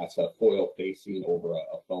there. That's a foil facing over a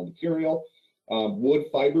foam material. Wood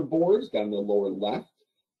fiber boards down in the lower left.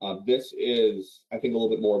 This is, I think, a little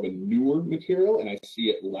bit more of a newer material, and I see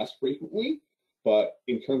it less frequently. But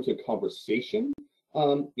in terms of conversation,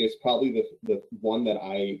 it's probably the one that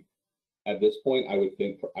at this point, I would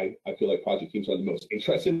think, I feel like project teams are the most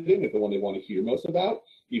interested in, it's the one they want to hear most about,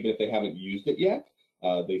 even if they haven't used it yet.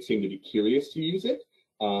 They seem to be curious to use it.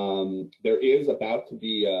 There is about to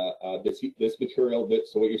be this material,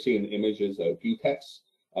 so what you're seeing in the image is Gutex.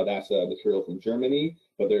 That's a material from Germany,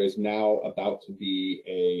 but there is now about to be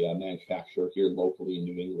a manufacturer here locally in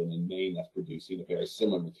New England and Maine that's producing a very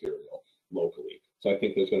similar material locally. So I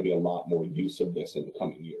think there's going to be a lot more use of this in the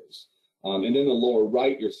coming years. And then in the lower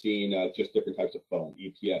right, you're seeing just different types of foam,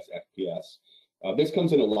 EPS, FPS. This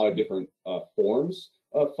comes in a lot of different forms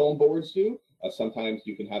of foam boards do. Sometimes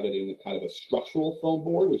you can have it in a kind of a structural foam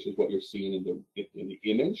board, which is what you're seeing in the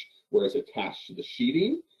image, where it's attached to the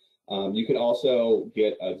sheeting. You can also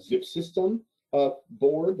get a zip system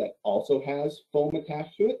board that also has foam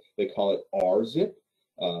attached to it. They call it R-zip.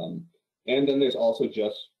 And then there's also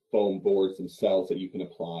just foam boards themselves that you can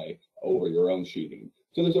apply over your own sheeting.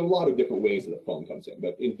 So there's a lot of different ways that the foam comes in,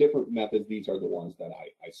 but in different methods, these are the ones that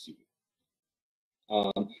I see.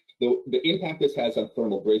 The impact this has on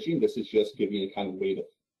thermal bridging, this is just giving you a kind of way to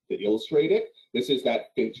illustrate it. This is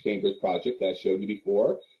that Finch Cambridge project that I showed you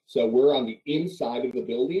before. So we're on the inside of the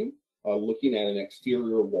building, looking at an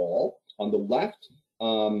exterior wall. On the left,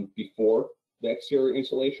 before the exterior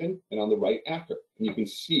insulation, and on the right after. And you can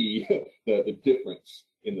see the difference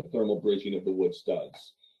in the thermal bridging of the wood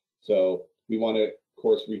studs. So we want to, of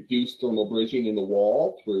course, reduce thermal bridging in the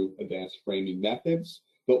wall through advanced framing methods,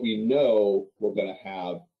 but we know we're going to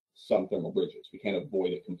have some thermal bridges. We can't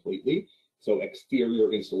avoid it completely. So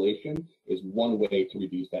exterior insulation is one way to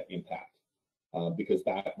reduce that impact. Because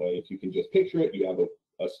that way, if you can just picture it, you have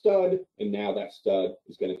a stud, and now that stud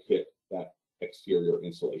is going to hit that exterior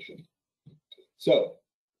insulation. So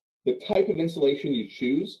the type of insulation you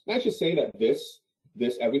choose, I should say that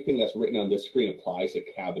everything that's written on this screen applies to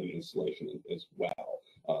cavity insulation as well.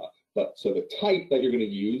 But so the type that you're going to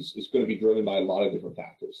use is going to be driven by a lot of different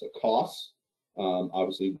factors. So costs,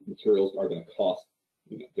 obviously materials are going to cost,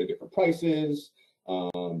 their different prices,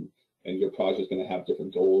 and your project is going to have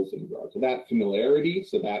different goals in regard to that. Familiarity,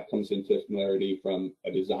 so that comes into familiarity from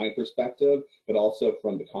a design perspective, but also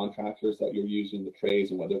from the contractors that you're using, the trades,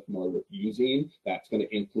 and what they're familiar with using. That's going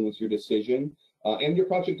to influence your decision. And your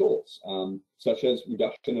project goals, such as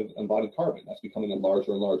reduction of embodied carbon. That's becoming a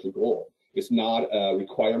larger and larger goal. It's not a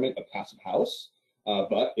requirement of Passive House,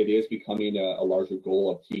 but it is becoming a larger goal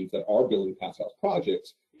of teams that are building Passive House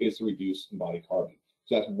projects, is to reduce embodied carbon.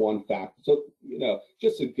 So that's one factor. So,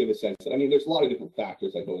 just to give a sense, there's a lot of different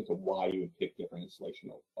factors that go into why you would pick different insulation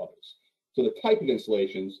over others. So the type of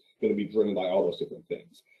insulation is going to be driven by all those different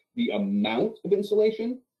things. The amount of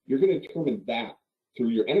insulation, you're going to determine that through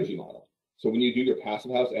your energy model. So when you do your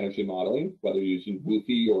Passive House energy modeling, whether you're using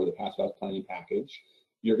WUFI or the Passive House planning package,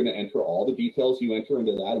 you're going to enter all the details you enter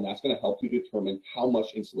into that, and that's going to help you determine how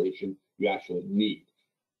much insulation you actually need.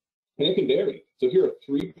 And it can vary. So here are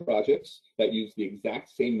 3 projects that use the exact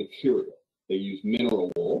same material. They use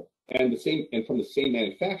mineral wool and from the same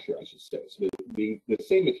manufacturer, I should say. So the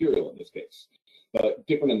same material in this case, but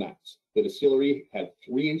different amounts. The distillery had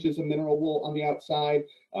 3 inches of mineral wool on the outside.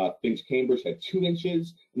 Finch Cambridge had 2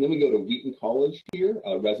 inches. And then we go to Wheaton College here,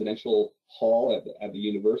 a residential hall at the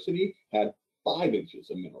university, had 5 inches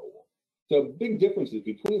of mineral wool. So big differences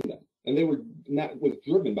between them. And that was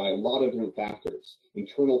driven by a lot of different factors: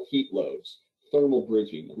 internal heat loads, thermal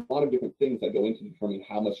bridging, a lot of different things that go into determining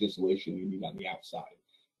how much insulation you need on the outside.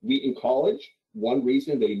 In college, one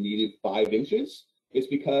reason they needed 5 inches is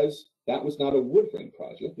because that was not a wood frame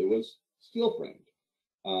project, it was steel framed.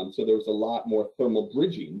 So there was a lot more thermal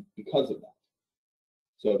bridging because of that.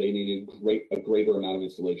 So they needed a greater amount of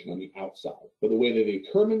insulation on the outside. But the way that they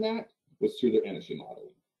determined that was through their energy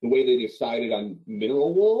modeling. The way they decided on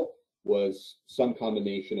mineral wool was some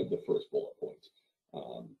combination of the first bullet point.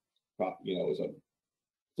 It was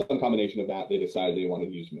some combination of that. They decided they wanted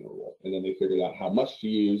to use mineral wool, and then they figured out how much to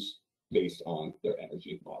use based on their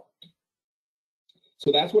energy model.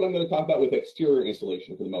 So that's what I'm going to talk about with exterior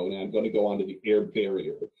insulation for the moment. And I'm going to go on to the air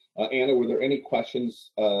barrier. Anna, were there any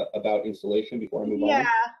questions about insulation before I move on?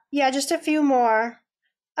 Yeah, just a few more.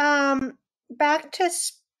 Back to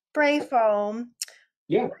spray foam.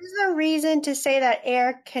 Yeah. What is the reason to say that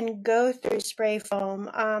air can go through spray foam?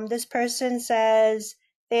 This person says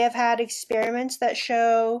they have had experiments that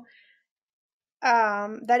show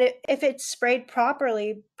that if it's sprayed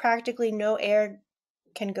properly, practically no air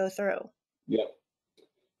can go through. Yeah.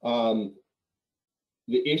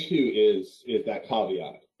 The issue is that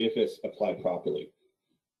caveat, if it's applied properly.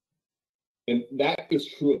 And that is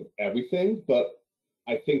true of everything, but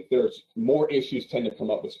I think there's more issues tend to come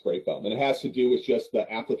up with spray foam. And it has to do with just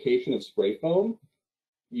the application of spray foam.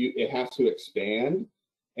 It has to expand,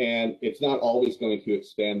 and it's not always going to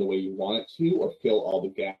expand the way you want it to or fill all the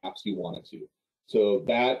gaps you want it to. So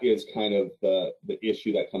that is kind of the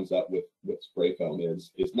issue that comes up with spray foam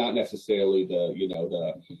is not necessarily the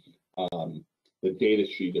data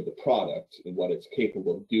sheet of the product and what it's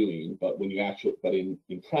capable of doing, but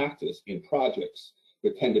in practice, in projects,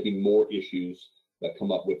 there tend to be more issues that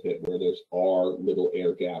come up with it where there's little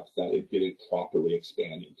air gaps that it didn't properly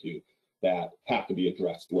expand into that have to be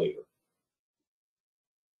addressed later.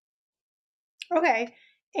 Okay.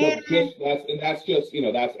 And that's just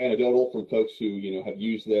that's anecdotal from folks who have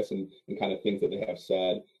used this and kind of things that they have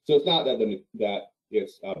said. So it's not that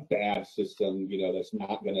it's a bad system that is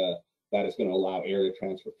going to allow air to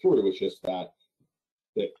transfer through. It's just that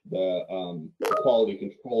the quality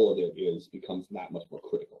control of it becomes that much more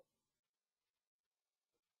critical.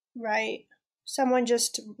 Right. Someone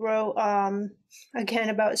just wrote again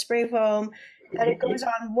about spray foam that it goes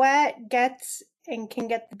on wet, can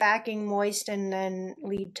get the backing moist and then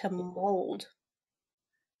lead to mold.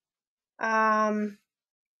 Okay,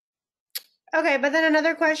 but then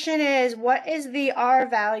another question is, what is the R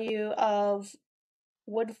value of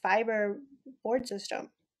wood fiber board system?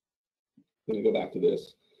 Let me go back to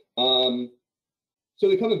this. So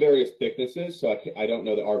they come in various thicknesses, so I don't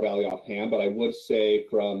know the R value offhand, but I would say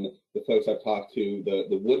from the folks I've talked to,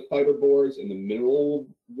 the wood fiber boards and the mineral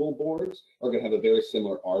wool boards are going to have a very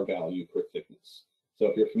similar R value per thickness. So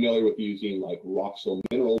if you're familiar with using like Roxel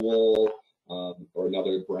mineral wool or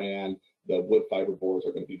another brand, the wood fiber boards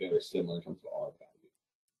are going to be very similar in terms of R value.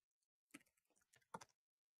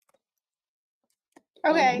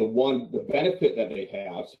 Okay. The benefit that they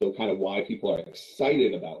have, so kind of why people are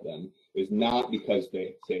excited about them, is not because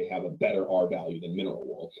they have a better R value than mineral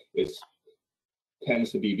wool. It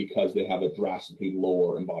tends to be because they have a drastically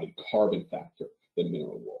lower embodied carbon factor than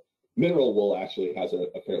mineral wool. Mineral wool actually has a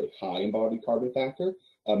fairly high embodied carbon factor.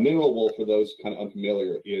 Mineral wool, for those kind of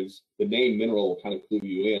unfamiliar, is the name mineral will kind of clue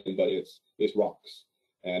you in, but it's rocks,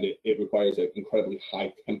 and it requires an incredibly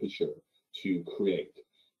high temperature to create.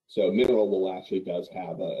 So mineral wool actually does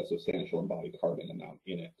have a substantial embodied carbon amount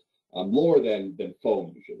in it, lower than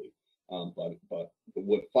foam usually. But the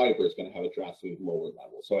wood fiber is going to have a drastically lower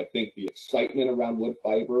level. So I think the excitement around wood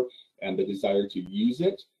fiber and the desire to use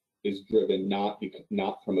it is driven not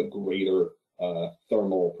from a greater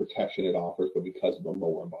thermal protection it offers, but because of the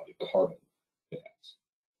lower embodied carbon it has.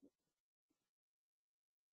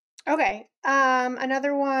 Okay.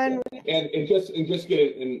 Another one. And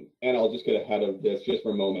I'll just get ahead of this just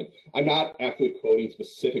for a moment. I'm not actually quoting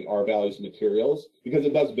specific R values of materials because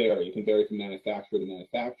it does vary. It can vary from manufacturer to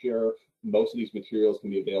manufacturer. Most of these materials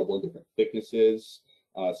can be available in different thicknesses.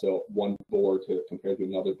 So one board compared to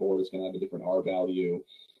another board is going to have a different R value.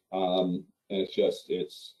 And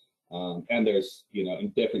and there's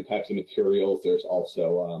in different types of materials. There's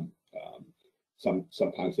also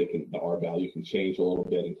sometimes the R value can change a little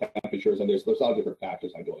bit in temperatures, and there's a lot of different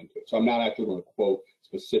factors that go into it. So I'm not actually going to quote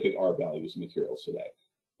specific R values of materials today,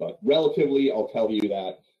 but relatively, I'll tell you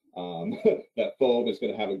that that foam is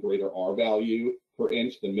going to have a greater R value per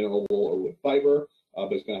inch than mineral wool or wood fiber,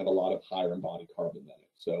 but it's going to have a lot of higher embodied carbon than it.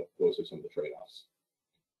 So those are some of the trade-offs.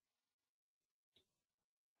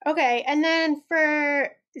 Okay, and then for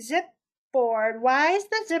zip board, why is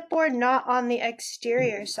the zip board not on the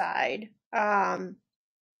exterior side?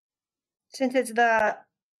 Since it's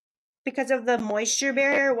because of the moisture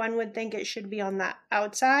barrier, one would think it should be on the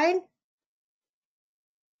outside.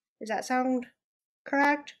 Does that sound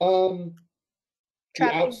correct? The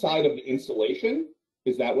Trapping. outside of the insulation,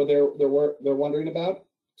 is that what they're wondering about?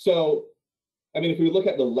 So, I mean, if we look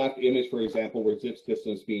at the left image, for example, where zip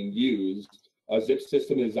system is being used, a zip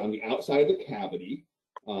system is on the outside of the cavity.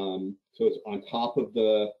 So it's on top of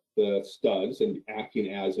the studs and acting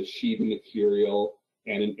as a sheathing material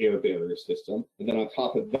and an air barrier system. And then on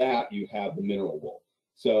top of that, you have the mineral wool.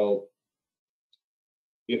 So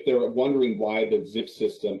if they're wondering why the zip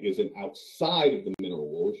system isn't outside of the mineral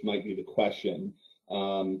wool, which might be the question,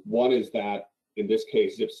 one is that in this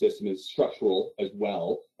case, zip system is structural as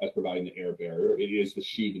well as providing the air barrier. It is the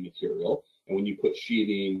sheathing material. And when you put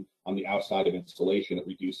sheathing on the outside of insulation, it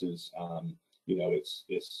reduces,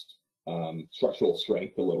 its structural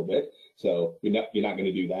strength a little bit. So you're not going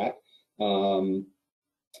to do that.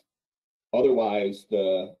 Otherwise,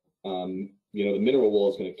 the mineral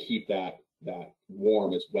wool is going to keep that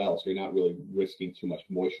warm as well. So you're not really risking too much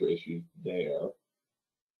moisture issue there.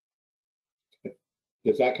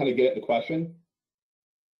 Does that kind of get at the question?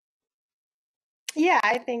 Yeah,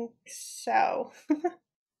 I think so.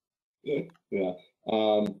 Yeah.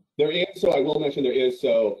 There is, so I will mention there is,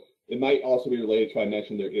 so it might also be related to, I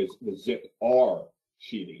mentioned there is the Zip R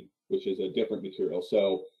sheathing, which is a different material.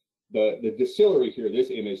 So the distillery here, this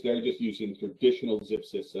image, they're just using traditional zip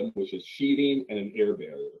system, which is sheathing and an air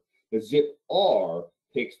barrier. The Zip R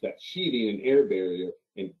takes that sheathing and air barrier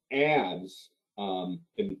and adds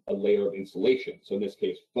a layer of insulation. So in this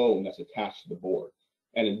case, foam that's attached to the board.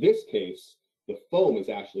 And in this case, the foam is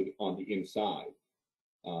actually on the inside.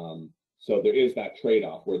 So there is that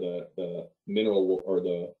trade-off where the mineral or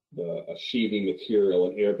the sheathing material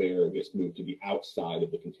and air barrier gets moved to the outside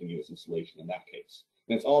of the continuous insulation in that case.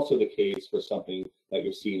 And it's also the case for something that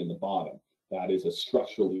you're seeing in the bottom. That is a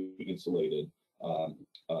structurally insulated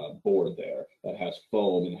board there that has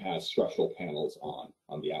foam and has structural panels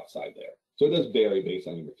on the outside there. So it does vary based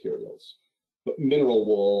on your materials. But mineral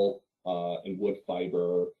wool and wood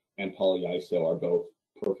fiber and polyiso are both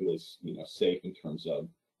perfectly safe in terms of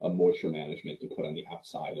moisture management to put on the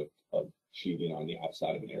outside of sheathing on the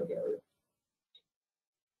outside of an air barrier.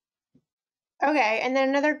 Okay, and then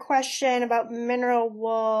another question about mineral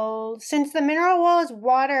wool. Since the mineral wool is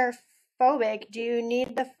water phobic, do you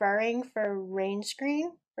need the furring for rain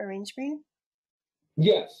screen?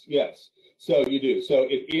 Yes. So you do. So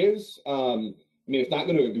it is, it's not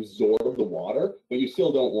going to absorb the water, but you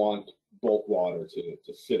still don't want bulk water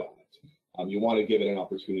to sit on it. You want to give it an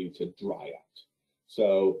opportunity to dry out.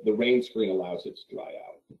 So the rain screen allows it to dry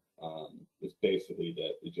out. It's basically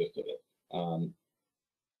the gist of it.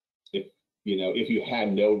 If you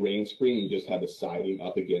had no rain screen, you just had the siding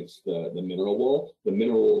up against the mineral wool. The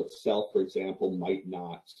mineral wool itself, for example, might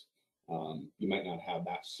not have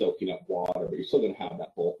that soaking up water, but you're still going to have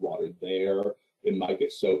that bulk water there. It might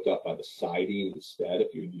get soaked up by the siding instead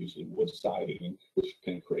if you're using wood siding, which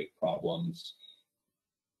can create problems.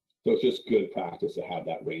 So it's just good practice to have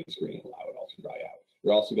that rain screen and allow it all to dry out.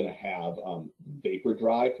 You're also going to have vapor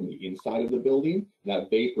dry from the inside of the building. And that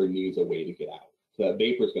vapor needs a way to get out. So that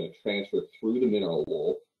vapor is going to transfer through the mineral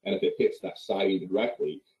wool. And if it hits that siding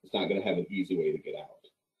directly, it's not going to have an easy way to get out.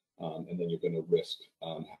 And then you're going to risk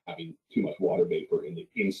having too much water vapor in the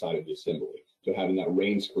inside of the assembly. So having that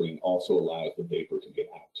rain screen also allows the vapor to get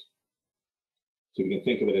out. So you can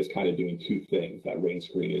think of it as kind of doing two things. That rain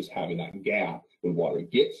screen is having that gap. When water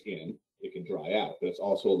gets in, it can dry out, but it's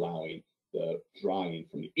also allowing the drying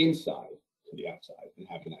from the inside to the outside and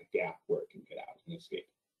having that gap where it can get out and escape.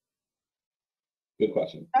 Good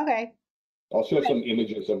question. Okay. I'll show some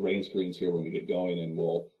images of rain screens here when we get going, and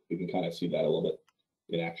we can kind of see that a little bit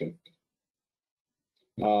in action.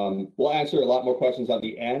 We'll answer a lot more questions on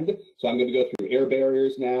the end. So I'm going to go through air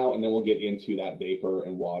barriers now, and then we'll get into that vapor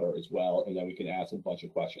and water as well, and then we can ask a bunch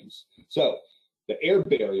of questions. So the air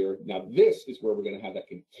barrier, now this is where we're going to have that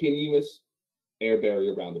continuous air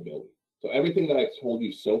barrier around the building. So everything that I've told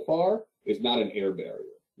you so far is not an air barrier.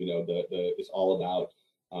 It's all about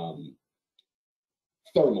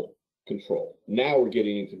thermal control. Now we're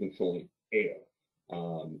getting into controlling air.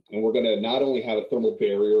 And we're going to not only have a thermal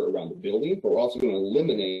barrier around the building, but we're also going to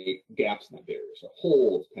eliminate gaps in that barrier. So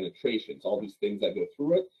holes, penetrations, all these things that go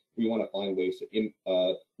through it. We want to find ways to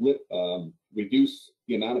reduce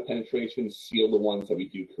the amount of penetrations, seal the ones that we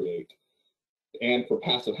do create. And for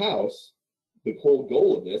passive house, the whole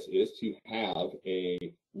goal of this is to have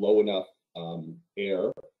a low enough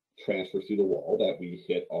air transfer through the wall that we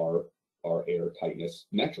hit our air tightness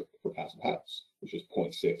metric for passive house, which is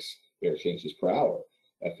 0.6 air changes per hour.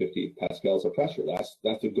 at 50 pascals of pressure. That's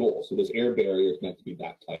the goal. So this air barrier is meant to be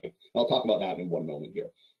that type. I'll talk about that in one moment here.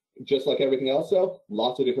 Just like everything else, though,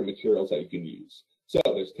 lots of different materials that you can use. So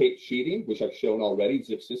there's tape sheeting, which I've shown already,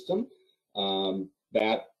 zip system.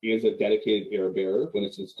 That is a dedicated air barrier when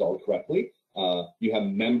it's installed correctly. You have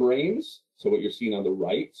membranes, so what you're seeing on the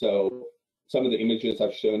right. So some of the images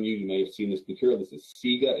I've shown you, you may have seen this material. This is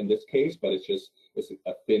Siga in this case, but it's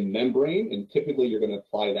a thin membrane, and typically you're going to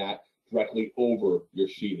apply that directly over your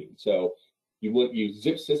sheeting. So you wouldn't use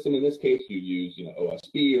zip system in this case. You use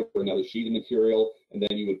OSB or another sheeting material, and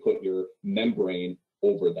then you would put your membrane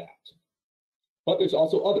over that. But there's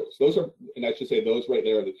also others. Those are, and I should say those right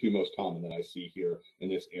there are the two most common that I see here in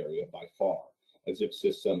this area by far, a zip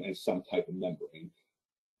system and some type of membrane.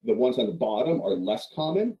 The ones on the bottom are less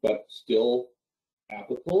common, but still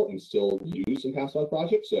applicable and still used in past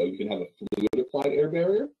projects. So you can have a fluid applied air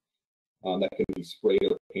barrier that can be sprayed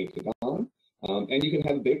or painted on, and you can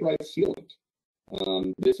have a vaporized sealant.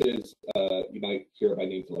 This is, you might hear it by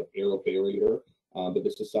names like air barrier, but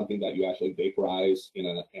this is something that you actually vaporize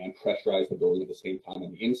and pressurize the building at the same time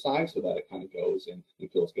on the inside so that it kind of goes and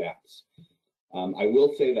fills gaps. I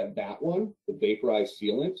will say that one, the vaporized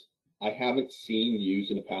sealant, I haven't seen used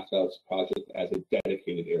in a past project as a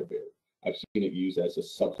dedicated air barrier. I've seen it used as a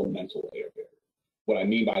supplemental air barrier. What I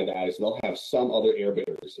mean by that is they'll have some other air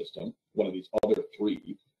barrier system, one of these other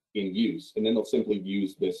three, in use, and then they'll simply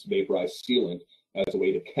use this vaporized sealant as a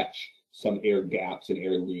way to catch some air gaps and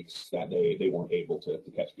air leaks that they weren't able to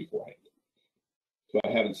catch beforehand. So I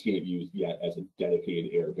haven't seen it used yet as a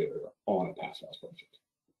dedicated air barrier on a past house project.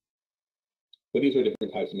 But these are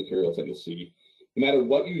different types of materials that you'll see. No matter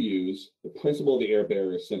what you use, the principle of the air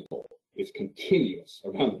barrier is simple. It's continuous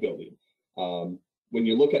around the building. When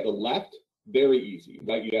you look at the left, very easy,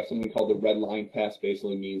 right? You have something called the red line test.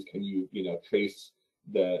 Basically means can you trace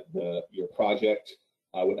your project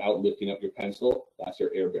without lifting up your pencil? That's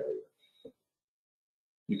your air barrier.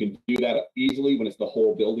 You can do that easily when it's the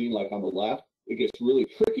whole building, like on the left. It gets really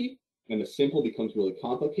tricky, and the simple becomes really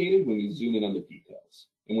complicated when you zoom in on the details.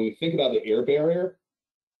 And when you think about the air barrier,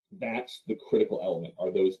 that's the critical element,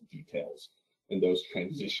 are those details and those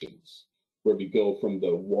transitions, where we go from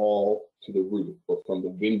the wall to the roof or from the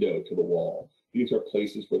window to the wall. These are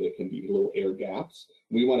places where there can be little air gaps.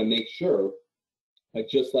 We want to make sure that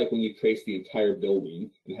just like when you trace the entire building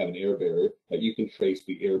and have an air barrier, that you can trace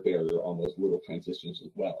the air barrier on those little transitions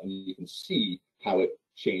as well. And you can see how it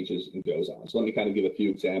changes and goes on. So let me kind of give a few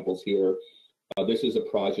examples here. This is a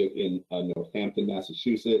project in Northampton,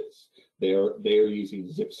 Massachusetts. They're using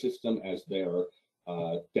zip system as their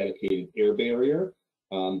dedicated air barrier.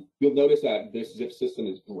 You'll notice that this zip system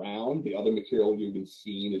is brown. The other material you've been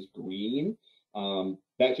seeing is green.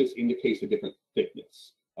 That just indicates a different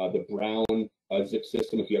thickness. The brown zip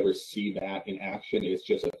system, if you ever see that in action, is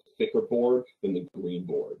just a thicker board than the green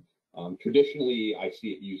board. Traditionally, I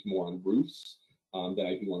see it used more on roofs than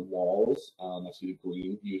I do on walls. I see the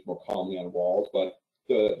green used more commonly on walls, but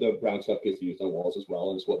the brown stuff gets used on walls as well,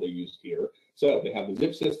 and it's what they used here. So they have the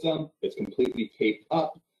zip system. It's completely taped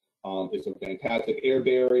up. It's a fantastic air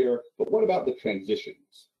barrier, but what about the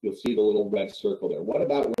transitions? You'll see the little red circle there. What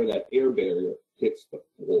about where that air barrier hits the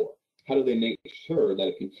floor? How do they make sure that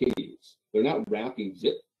it continues? They're not wrapping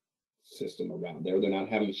zip system around there. They're not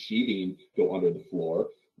having sheeting go under the floor.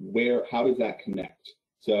 How does that connect?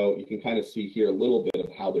 So you can kind of see here a little bit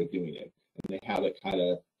of how they're doing it. And they have it kind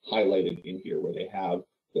of highlighted in here where they have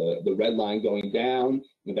the red line going down,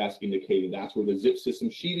 and that's indicating that's where the zip system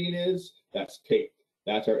sheeting is. That's taped.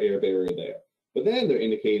 That's our air barrier there. But then they're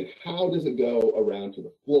indicating how does it go around to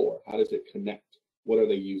the floor? How does it connect? What are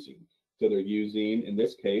they using? So they're using, in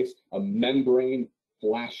this case, a membrane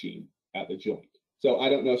flashing at the joint. So I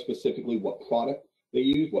don't know specifically what product they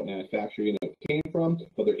use, what manufacturer it came from,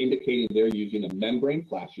 but they're indicating they're using a membrane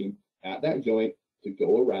flashing at that joint to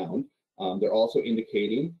go around. They're also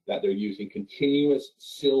indicating that they're using continuous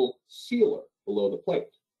sill sealer below the plate.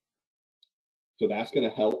 So that's going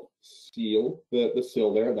to help seal the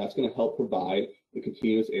sill there. That's going to help provide the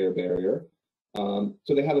continuous air barrier.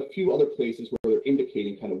 So they have a few other places where they're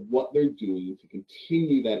indicating kind of what they're doing to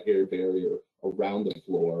continue that air barrier around the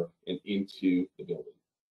floor and into the building.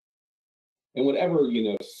 And whatever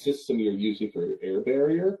system you're using for your air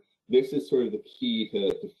barrier, this is sort of the key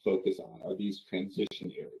to focus on, are these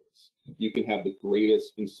transition areas. You can have the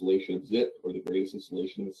greatest installation of zip or the greatest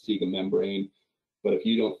installation of Siga membrane, but if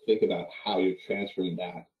you don't think about how you're transferring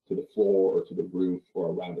that to the floor or to the roof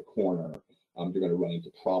or around a corner, you're going to run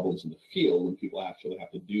into problems in the field when people actually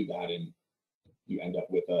have to do that, and you end up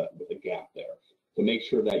with a gap there. So make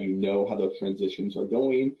sure that you know how those transitions are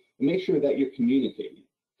going, and make sure that you're communicating.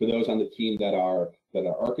 For those on the team that are that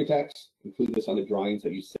are architects. Include this on the drawings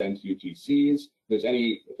that you send to your GCs. If there's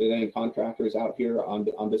any contractors out here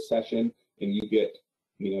on this session, and you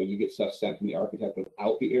get stuff sent from the architect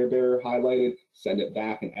without the air barrier highlighted, send it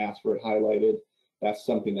back and ask for it highlighted. That's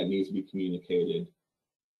something that needs to be communicated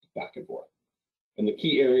back and forth. And the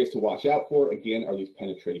key areas to watch out for, again, are these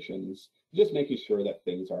penetrations, just making sure that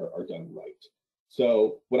things are done right.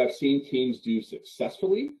 So what I've seen teams do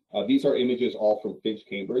successfully, these are images all from Finch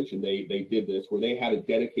Cambridge, and they did this where they had a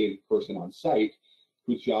dedicated person on site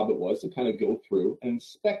whose job it was to kind of go through and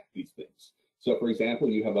inspect these things. So for example,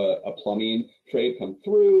 you have a plumbing trade come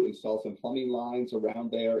through, install some plumbing lines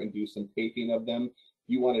around there and do some taping of them.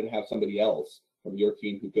 You wanted to have somebody else from your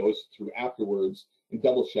team who goes through afterwards and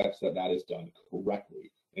double checks that that is done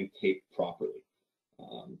correctly and taped properly.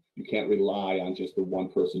 You can't rely on just the one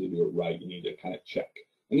person to do it right. You need to kind of check.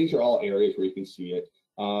 And these are all areas where you can see it.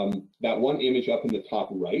 That one image up in the top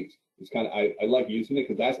right is kind of, I like using it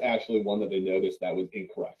because that's actually one that they noticed that was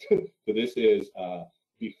incorrect. So this is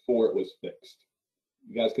before it was fixed.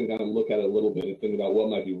 You guys can kind of look at it a little bit and think about what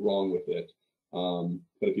might be wrong with it.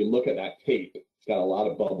 But if you look at that tape, it's got a lot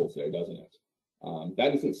of bubbles there, doesn't it?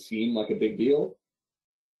 That doesn't seem like a big deal,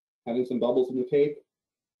 having some bubbles in the tape,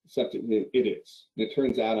 except it is. And it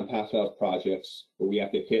turns out on past house projects where we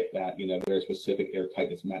have to hit that, very specific air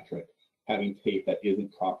tightness metric, having tape that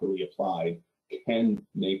isn't properly applied can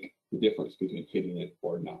make the difference between hitting it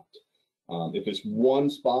or not. If it's one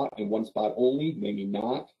spot and one spot only, maybe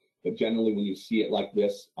not. But generally, when you see it like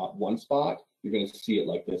this at one spot, you're going to see it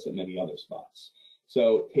like this at many other spots.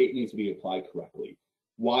 So tape needs to be applied correctly.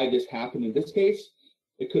 Why this happened in this case?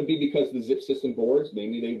 It could be because the zip system boards,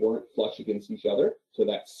 maybe they weren't flush against each other, so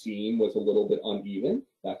that seam was a little bit uneven.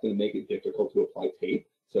 That's going to make it difficult to apply tape.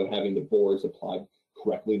 So having the boards applied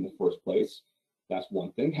correctly in the first place, that's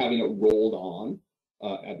one thing. Having it rolled on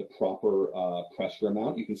at the proper pressure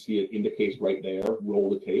amount, you can see it indicates right there, roll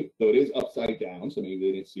the tape. Though it is upside down, so maybe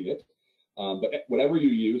they didn't see it. But whatever you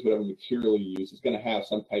use, whatever material you use, is going to have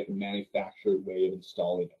some type of manufactured way of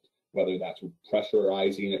installing it, whether that's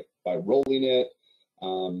pressurizing it by rolling it.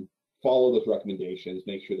 Follow those recommendations,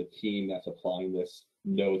 make sure the team that's applying this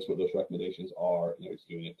knows what those recommendations are and is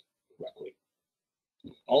doing it correctly.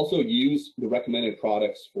 Also use the recommended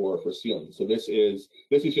products for sealing. So this is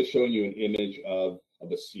just showing you an image of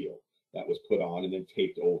a seal that was put on and then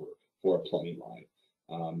taped over for a plumbing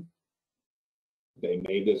line. They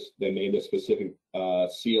made this specific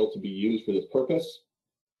seal to be used for this purpose.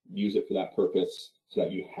 Use it for that purpose so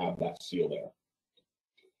that you have that seal there.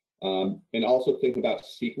 And also think about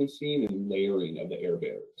sequencing and layering of the air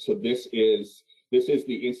barrier. So this is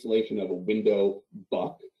the installation of a window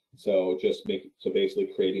buck. So basically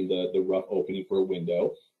creating the rough opening for a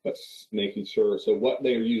window, but making sure. So what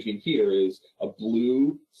they're using here is a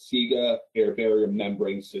blue Sega air barrier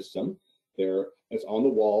membrane system. It's on the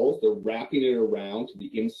walls. They're wrapping it around to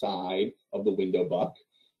the inside of the window buck,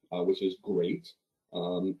 which is great.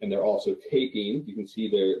 And they're also taping. You can see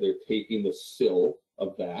they're taping the sill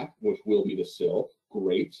of that, which will be the sill.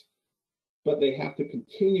 Great. But they have to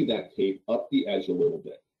continue that tape up the edge a little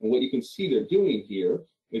bit. And what you can see they're doing here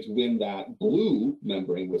is when that blue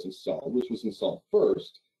membrane was installed, which was installed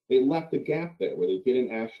first, they left a gap there where they didn't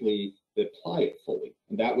actually apply it fully.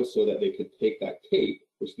 And that was so that they could take that tape,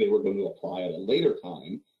 which they were going to apply at a later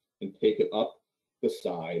time, and take it up the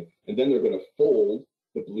side. And then they're going to fold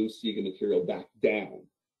the blue Sega material back down.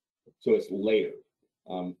 So it's layered.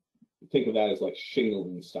 Think of that as like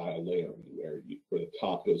shingling style layering, where the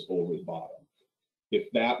top goes over the bottom. If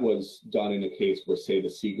that was done in a case where, say, the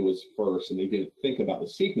Sega was first and they didn't think about the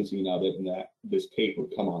sequencing of it and that this tape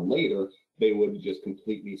would come on later, they would have just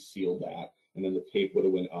completely sealed that, and then the tape would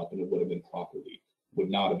have went up and it would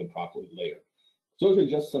not have been properly layered. So those are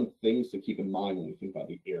just some things to keep in mind when we think about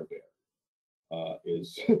the air barrier.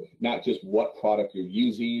 Is not just what product you're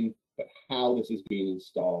using, but how this is being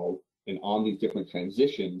installed, and on these different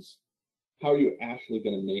transitions, how are you actually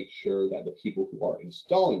going to make sure that the people who are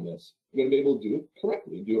installing this are going to be able to do it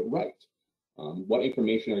correctly, do it right? What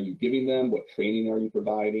information are you giving them? What training are you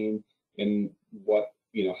providing? And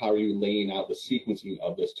how are you laying out the sequencing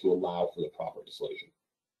of this to allow for the proper installation?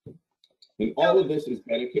 And all of this is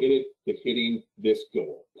dedicated to hitting this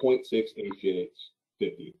goal, 0.6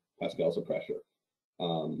 HGH50 pascals of pressure.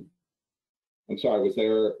 I'm sorry,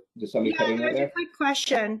 did somebody cut in that there? A quick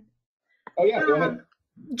question. Oh yeah, go ahead.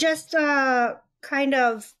 Just kind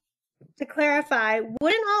of to clarify,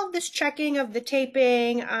 wouldn't all of this checking of the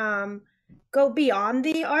taping go beyond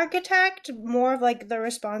the architect, more of like the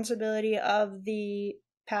responsibility of the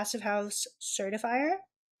passive house certifier,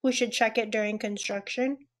 who should check it during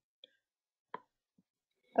construction?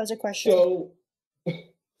 That was a question. So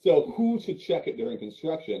So who should check it during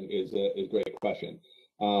construction is a great question.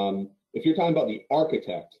 If you're talking about the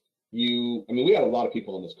architect, I mean, we got a lot of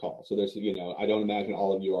people on this call. So there's, I don't imagine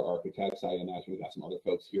all of you are architects. I imagine we got some other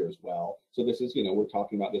folks here as well. So this is, we're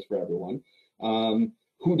talking about this for everyone.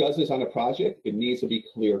 Who does this on a project? It needs to be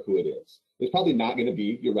clear who it is. It's probably not going to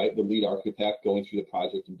be, you're right, the lead architect going through the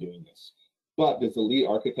project and doing this. But does the lead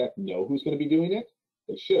architect know who's going to be doing it?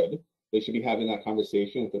 They should. They should be having that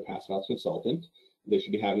conversation with their PHMass consultant. They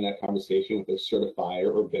should be having that conversation with their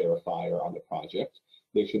certifier or verifier on the project.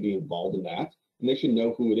 They should be involved in that, and they should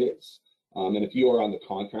know who it is. And if you are on the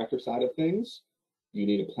contractor side of things, you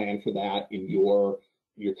need to plan for that in your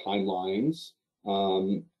timelines,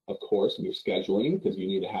 of course, and your scheduling, because you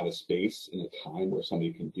need to have a space and a time where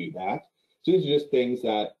somebody can do that. So these are just things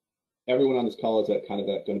that everyone on this call is going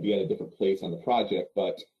to be at a different place on the project.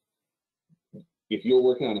 But if you're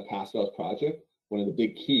working on a PHMass project, one of the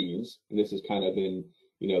big keys, and this is kind of in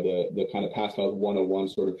the kind of PHMass 101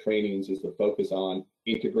 sort of trainings, is the focus on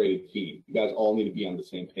integrated team. You guys all need to be on the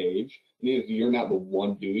same page. And if you're not the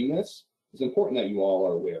one doing this, it's important that you all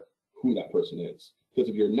are aware who that person is. Because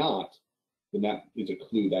if you're not, then that is a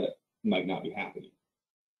clue that it might not be happening.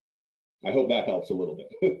 I hope that helps a little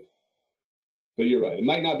bit. But you're right. It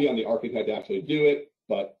might not be on the architect to actually do it,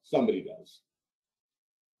 but somebody does.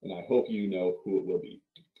 And I hope you know who it will be.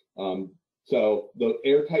 So the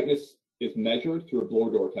air tightness is measured through a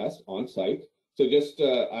blower door test on site. So just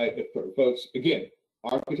for folks, again,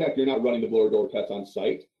 architect, you're not running the blower door test on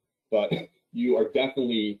site, but you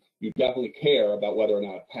definitely care about whether or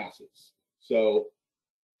not it passes. So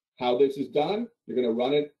how this is done, you're going to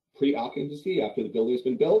run it pre-occupancy after the building has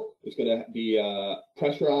been built. It's going to be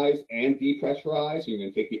pressurized and depressurized. You're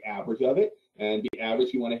going to take the average of it, and the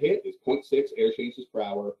average you want to hit is 0.6 air changes per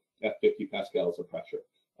hour at 50 pascals of pressure.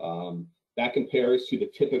 That compares to the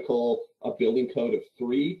typical building code of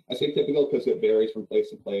 3. I say typical because it varies from place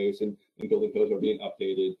to place, and building codes are being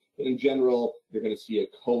updated. But in general, you're going to see a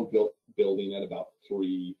code-built building at about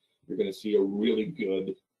 3. You're going to see a really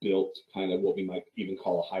good built, kind of what we might even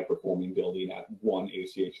call a high-performing building at 1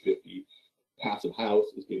 ACH 50. Passive house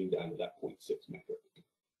is getting down to that 0.6 metric.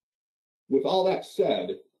 With all that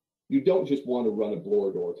said, you don't just want to run a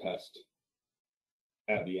blower door test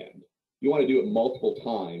at the end. You want to do it multiple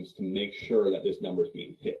times to make sure that this number is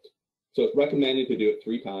being hit. So it's recommended to do it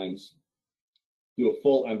 3 times. Do a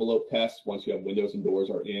full envelope test once you have windows and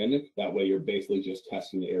doors are in. That way you're basically just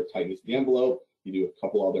testing the air tightness of the envelope. You do a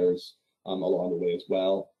couple others along the way as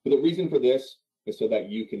well. But the reason for this is so that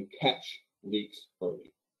you can catch leaks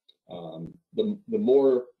early. The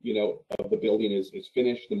more of the building is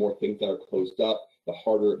finished, the more things that are closed up, the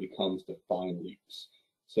harder it becomes to find leaks.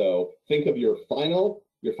 So think of your final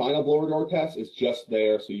blower door test is just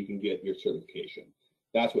there so you can get your certification.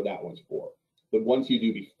 That's what that one's for. The ones you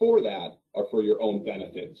do before that are for your own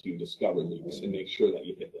benefit to discover leaks and make sure that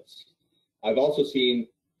you hit this. I've also seen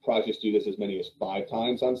projects do this as many as 5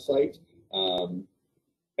 times on site.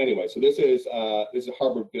 Anyway, so this is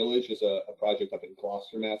Harbor Village, is a project up in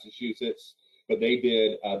Gloucester, Massachusetts. But they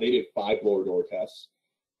did 5 blower door tests,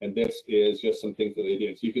 and this is just some things that they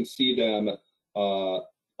did. So you can see them.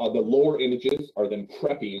 The lower images are them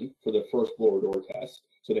prepping for the first blower door test.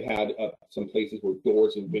 So they had some places where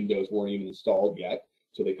doors and windows weren't even installed yet.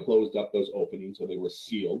 So they closed up those openings so they were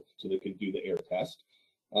sealed so they could do the air test.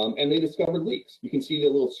 And they discovered leaks. You can see the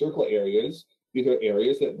little circle areas. These are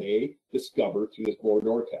areas that they discovered through this blower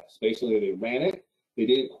door test. Basically, they ran it. They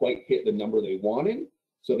didn't quite hit the number they wanted.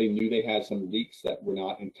 So they knew they had some leaks that were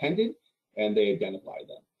not intended, and they identified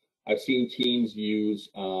them. I've seen teams use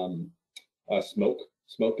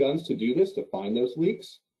smoke guns to do this, to find those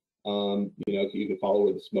leaks. You can follow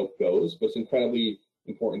where the smoke goes, but it's incredibly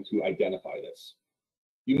important to identify this.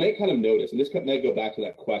 You may kind of notice, and this may go back to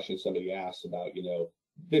that question somebody asked about,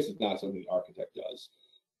 this is not something the architect does.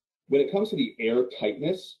 When it comes to the air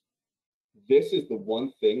tightness, this is the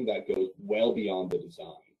one thing that goes well beyond the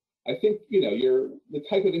design. I think, the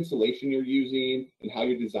type of insulation you're using and how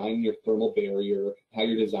you're designing your thermal barrier, how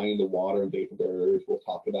you're designing the water and vapor barriers we'll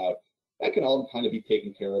talk about, that can all kind of be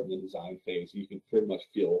taken care of in the design phase. You can pretty much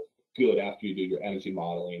feel good after you do your energy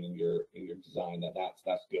modeling and your design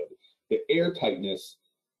that's good. The air tightness,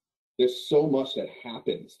 there's so much that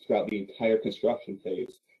happens throughout the entire construction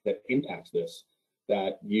phase that impacts this,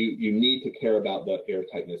 that you need to care about the air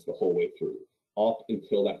tightness the whole way through, up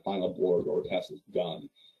until that final blower door test is done.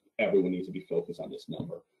 Everyone needs to be focused on this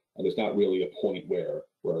number. And there's not really a point where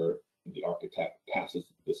the architect passes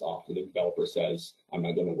this off and the developer says, I'm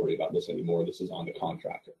not going to worry about this anymore. This is on the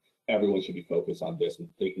contractor. Everyone should be focused on this and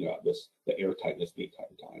thinking about this, the air tightness the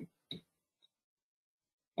entire time.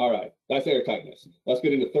 All right, that's airtightness. Let's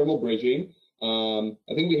get into thermal bridging.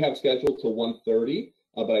 I think we have scheduled till 1:30,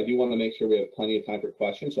 but I do want to make sure we have plenty of time for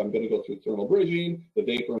questions. So I'm going to go through thermal bridging, the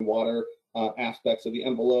vapor and water aspects of the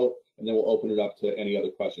envelope, and then we'll open it up to any other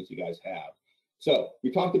questions you guys have. So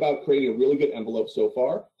we talked about creating a really good envelope so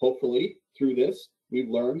far. Hopefully through this, we've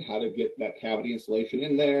learned how to get that cavity insulation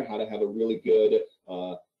in there, how to have a really good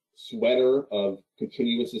sweater of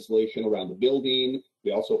continuous insulation around the building.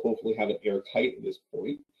 We also hopefully have it airtight at this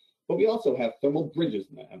point, but we also have thermal bridges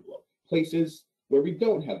in that envelope, places where we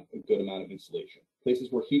don't have a good amount of insulation,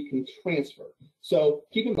 places where heat can transfer. So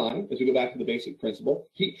keep in mind, as we go back to the basic principle,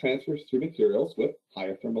 heat transfers through materials with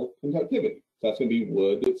higher thermal conductivity. So that's going to be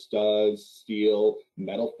wood, studs, steel,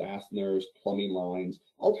 metal fasteners, plumbing lines,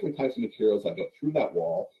 all different types of materials that go through that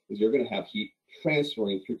wall, is you're going to have heat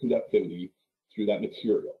transferring through conductivity through that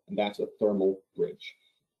material, and that's a thermal bridge.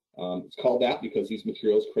 It's called that because these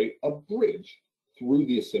materials create a bridge through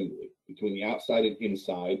the assembly between the outside and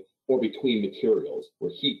inside, or between materials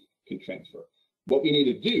where heat can transfer. What we need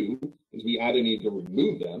to do is we either need to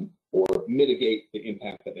remove them or mitigate the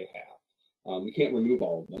impact that they have. We can't remove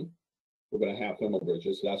all of them. We're going to have thermal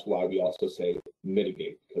bridges, so that's why we also say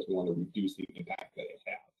mitigate, because we want to reduce the impact that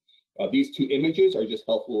they have. These two images are just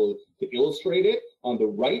helpful to illustrate it. On the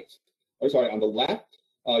right, or sorry, on the left,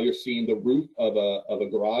 you're seeing the roof of a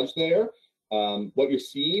garage there. What you're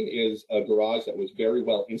seeing is a garage that was very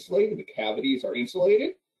well insulated. The cavities are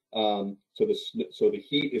insulated, so the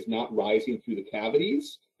heat is not rising through the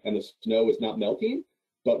cavities, and the snow is not melting.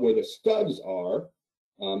 But where the studs are,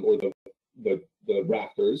 or the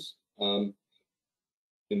rafters,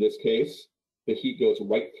 in this case, the heat goes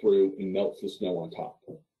right through and melts the snow on top.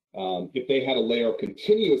 If they had a layer of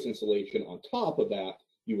continuous insulation on top of that,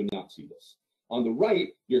 you would not see this. On the right,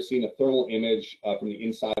 you're seeing a thermal image from the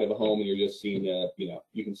inside of a home, and you're just seeing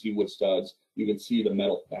you can see wood studs, you can see the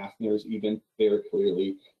metal fasteners even very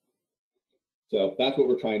clearly. So that's what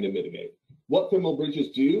we're trying to mitigate. What thermal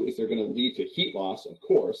bridges do is they're going to lead to heat loss, of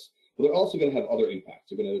course, but they're also going to have other impacts.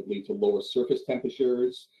 They're going to lead to lower surface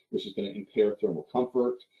temperatures, which is going to impair thermal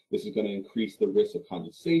comfort. This is going to increase the risk of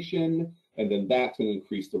condensation, and then that's going to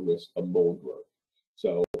increase the risk of mold growth.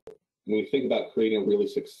 So when we think about creating a really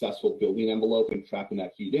successful building envelope and trapping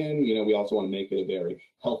that heat in, we also want to make it a very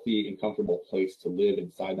healthy and comfortable place to live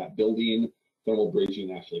inside that building. Thermal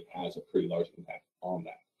bridging actually has a pretty large impact on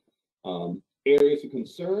that. Areas of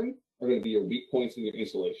concern are going to be your weak points in your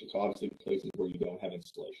insulation. So obviously places where you don't have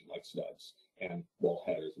insulation, like studs and wall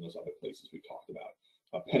headers and those other places we talked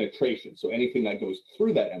about. Penetration, so anything that goes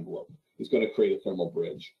through that envelope is going to create a thermal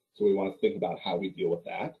bridge. So we want to think about how we deal with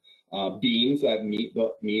that. Beams that meet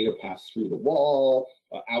or pass through the wall,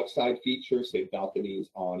 outside features, say balconies,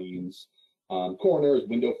 awnings, corners,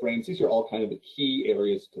 window frames. These are all kind of the key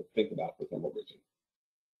areas to think about for thermal bridging.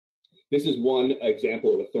 This is one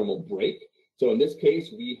example of a thermal break. So in this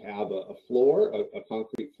case, we have a floor, a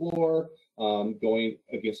concrete floor going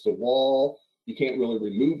against a wall. You can't really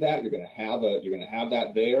remove that. You're going to have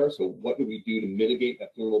that there. So what do we do to mitigate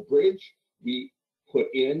that thermal bridge? We put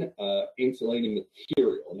in insulating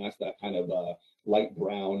material, and that's that kind of light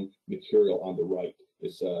brown material on the right.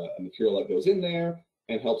 It's a material that goes in there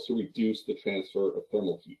and helps to reduce the transfer of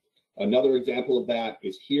thermal heat. Another example of that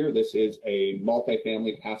is here. This is a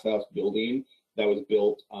multifamily pass house building that was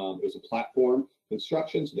built. It was a platform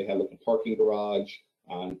construction, so they had like a parking garage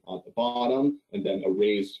on the bottom, and then a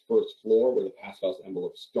raised first floor where the pass house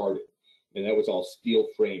envelope started. And that was all steel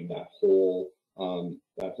frame, that whole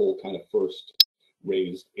kind of first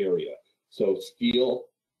raised area. So steel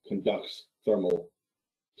conducts thermal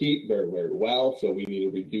heat very, very well. So we need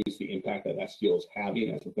to reduce the impact that steel is having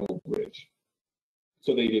as a thermal bridge.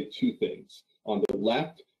 So they did two things. On the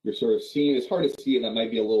left, you're sort of seeing, it's hard to see and that might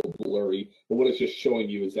be a little blurry, but what it's just showing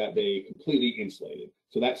you is that they completely insulated.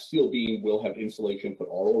 So that steel beam will have insulation put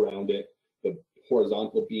all around it. The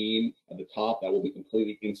horizontal beam at the top, that will be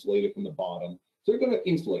completely insulated from the bottom. So they're going to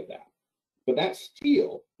insulate that. But that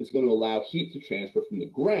steel is going to allow heat to transfer from the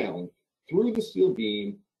ground through the steel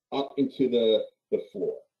beam up into the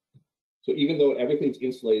floor. So even though everything's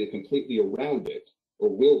insulated completely around it, or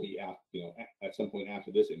will be at some point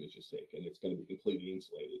after this image is taken, it's going to be completely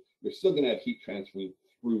insulated, you're still going to have heat transferring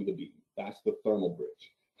through the beam. That's the thermal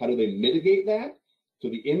bridge. How do they mitigate that? So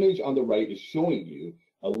the image on the right is showing you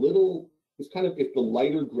it's the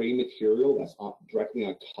lighter gray material that's directly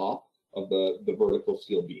on top of the vertical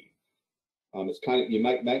steel beam. It's kind of, you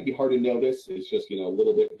might be hard to notice. It's just, a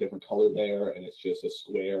little bit different color there, and it's just a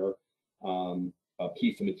square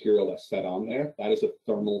piece of material that's set on there. That is a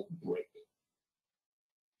thermal break.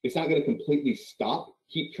 It's not going to completely stop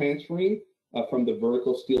heat transferring from the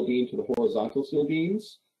vertical steel beam to the horizontal steel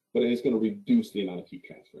beams, but it is going to reduce the amount of heat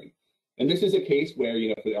transferring. And this is a case where,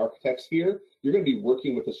 for the architects here, you're going to be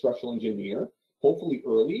working with a structural engineer, hopefully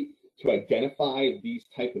early, to identify these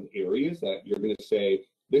type of areas that you're going to say,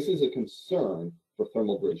 this is a concern for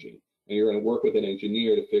thermal bridging. And you're going to work with an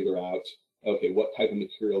engineer to figure out, okay, what type of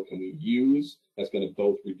material can we use that's going to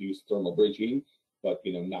both reduce thermal bridging, but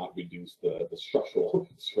not reduce the structural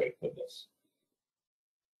strength of this.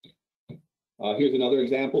 Here's another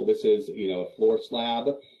example. This is a floor slab.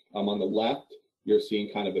 On the left, you're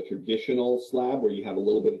seeing kind of a traditional slab where you have a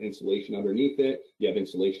little bit of insulation underneath it. You have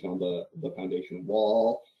insulation on the foundation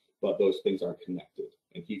wall, but those things aren't connected,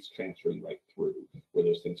 and heat's transferring right through where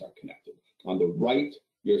those things aren't connected. On the right,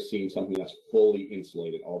 you're seeing something that's fully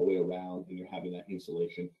insulated all the way around, and you're having that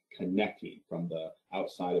insulation connecting from the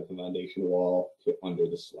outside of the foundation wall to under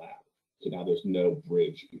the slab. So now there's no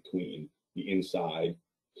bridge between the inside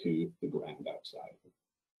to the ground outside.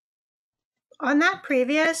 On that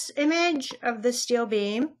previous image of the steel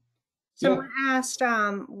beam, someone asked,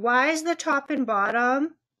 why is the top and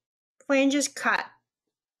bottom flanges cut?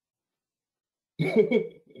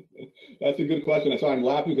 That's a good question. So I'm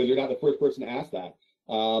laughing because you're not the first person to ask that.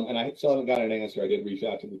 And I still haven't got an answer. I did reach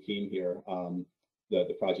out to the team here,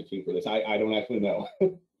 the project team for this. I don't actually know.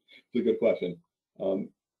 It's a good question.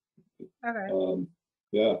 Okay.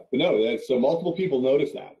 Yeah, but no, so multiple people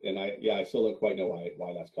noticed that, and I still don't quite know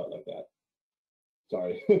why that's cut like that.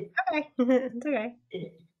 Sorry. Okay, it's okay.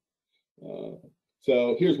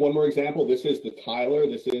 So here's one more example. This is the Tyler.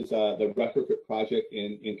 This is the retrofit project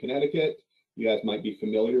in Connecticut. You guys might be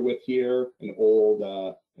familiar with here an old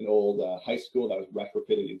high school that was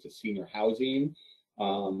retrofitted into senior housing.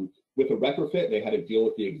 With a retrofit, they had to deal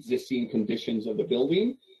with the existing conditions of the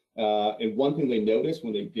building. And one thing they noticed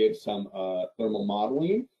when they did some thermal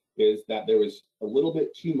modeling is that there was a little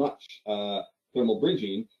bit too much thermal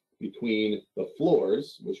bridging between the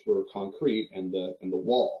floors, which were concrete, and the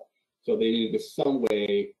wall. So they needed some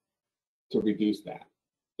way to reduce that.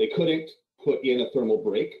 They couldn't put in a thermal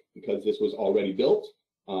break because this was already built.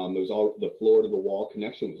 The floor to the wall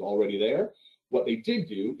connection was already there. What they did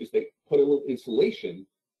do is they put a little insulation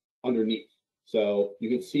underneath. So you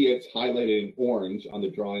can see it's highlighted in orange on the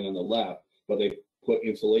drawing on the left, but they put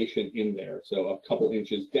insulation in there. So a couple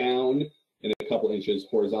inches down and a couple inches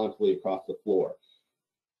horizontally across the floor.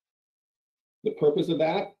 The purpose of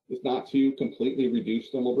that is not to completely reduce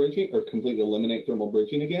thermal bridging or completely eliminate thermal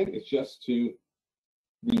bridging again. It's just to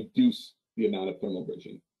reduce the amount of thermal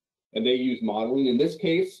bridging. And they use modeling. In this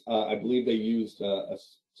case, I believe they used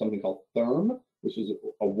something called Therm, which is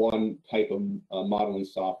a one type of modeling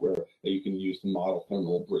software that you can use to model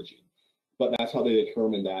thermal bridging. But that's how they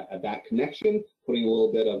determined that at that connection, putting a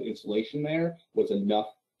little bit of insulation there was enough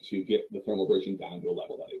to get the thermal bridging down to a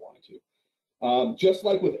level that they wanted to. Just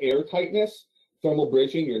like with air tightness, thermal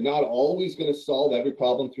bridging, you're not always going to solve every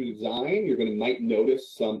problem through design. You're going to might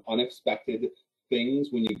notice some unexpected things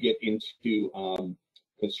when you get into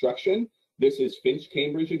construction. This is Finch,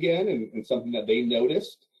 Cambridge again, and something that they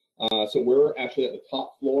noticed. So we're actually at the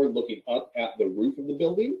top floor looking up at the roof of the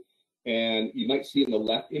building. And you might see in the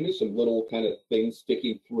left image some little kind of things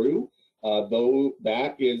sticking through. Though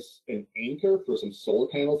that is an anchor for some solar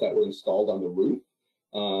panels that were installed on the roof.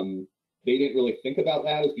 They didn't really think about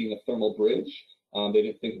that as being a thermal bridge. They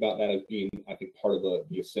didn't think about that as being, I think, part of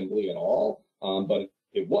the assembly at all. But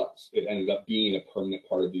it was. It ended up being a permanent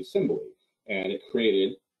part of the assembly. And it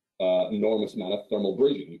created an enormous amount of thermal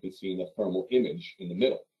bridging. You can see in the thermal image in the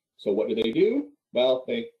middle. So what did they do? Well,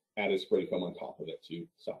 they added spray foam on top of it to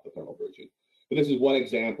stop the thermal bridging. But this is one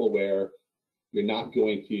example where you're not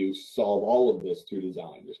going to solve all of this through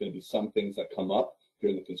design. There's going to be some things that come up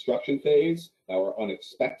during the construction phase that were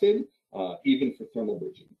unexpected, even for thermal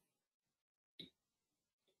bridging.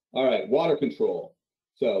 All right, water control.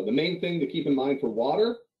 So the main thing to keep in mind for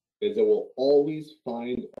water is it will always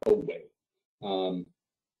find a way.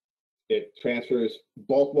 It transfers,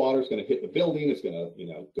 bulk water is going to hit the building. It's going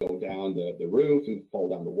to, go down the roof and fall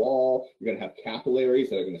down the wall. You're going to have capillaries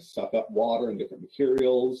that are going to suck up water and different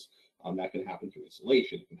materials. That can happen through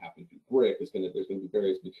insulation. It can happen through brick. There's going to be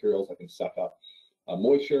various materials that can suck up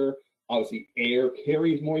moisture. Obviously, air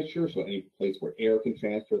carries moisture, so any place where air can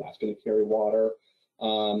transfer, that's going to carry water.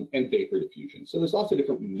 And vapor diffusion. So there's lots of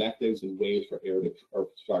different methods and ways for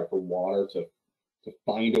for water to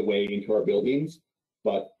find a way into our buildings,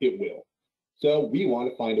 but it will. So we want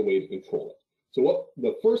to find a way to control it. So what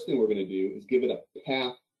the first thing we're going to do is give it a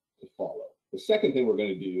path to follow. The second thing we're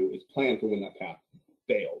going to do is plan for when that path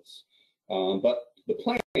fails. But the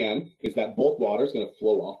plan is that bulk water is going to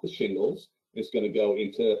flow off the shingles. It's going to go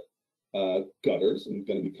into gutters and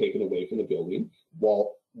going to be taken away from the building,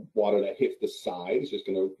 while water that hits the side is just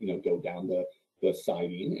going to go down the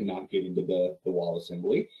siding and not get into the wall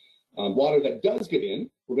assembly. Water that does get in,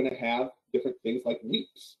 we're going to have different things like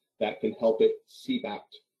leaks that can help it seep out.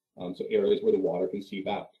 So areas where the water can seep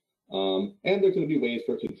out. And there's going to be ways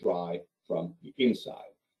for it to dry from the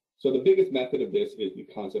inside. So the biggest method of this is the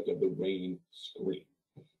concept of the rain screen.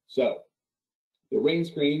 So the rain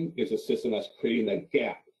screen is a system that's creating that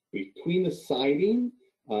gap between the siding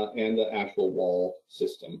and the actual wall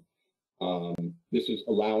system. This is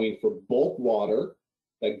allowing for bulk water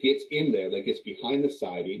that gets in there, that gets behind the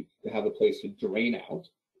siding, to have a place to drain out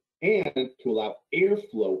and to allow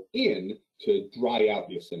airflow in to dry out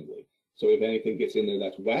the assembly. So if anything gets in there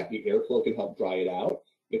that's wet, the airflow can help dry it out.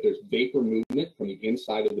 If there's vapor movement from the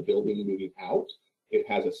inside of the building moving out, it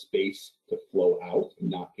has a space to flow out and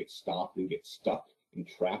not get stopped and get stuck and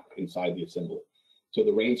trapped inside the assembly. So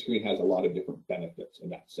the rain screen has a lot of different benefits in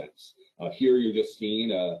that sense. Here you're just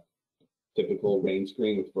seeing a typical rain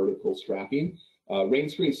screen with vertical strapping. Rain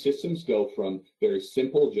screen systems go from very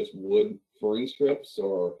simple, just wood furring strips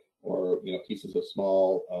or pieces of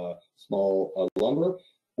small lumber,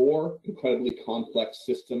 or incredibly complex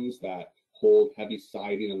systems that hold heavy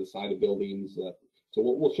siding on the side of buildings. So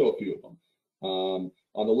we'll show a few of them. On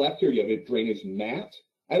the left here, you have a drainage mat.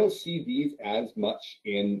 I don't see these as much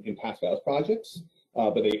in past valves projects,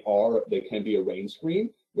 but they can be a rain screen,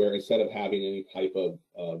 where instead of having any type of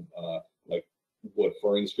like wood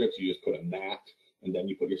furring strips, you just put a mat, and then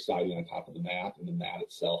you put your siding on top of the mat, and the mat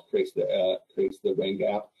itself creates the rain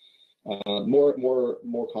gap.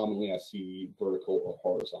 More commonly, I see vertical or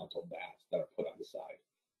horizontal mats that are put on the side.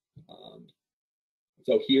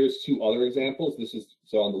 So here's two other examples.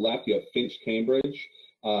 So on the left you have Finch, Cambridge,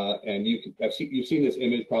 and you've seen this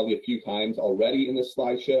image probably a few times already in this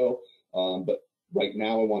slideshow, but right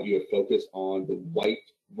now I want you to focus on the white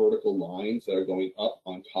vertical lines that are going up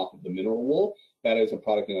on top of the mineral wool. That is a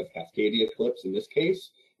product known as Cascadia clips in this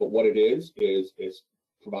case, but what it is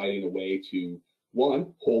providing a way to,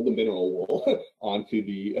 one, hold the mineral wool onto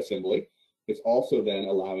the assembly. It's also then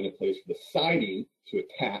allowing a place for the siding to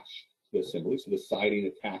attach to the assembly, so the siding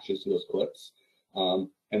attaches to those clips.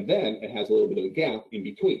 And then it has a little bit of a gap in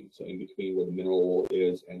between. So in between where the mineral wool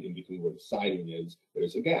is and in between where the siding is,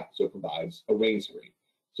 there's a gap. So it provides a rain screen.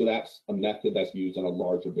 So that's a method that's used on a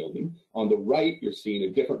larger building. On the right, you're seeing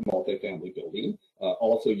a different multifamily building,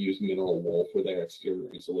 also use mineral wool for their exterior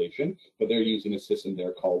insulation, but they're using a system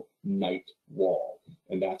there called night wall.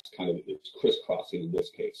 And that's it's crisscrossing in this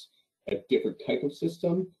case. A different type of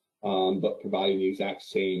system, but providing the exact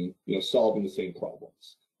same, solving the same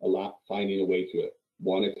problems. Finding a way to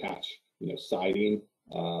one, attach, siding,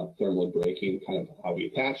 thermal breaking, kind of how we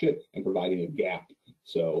attach it, and providing a gap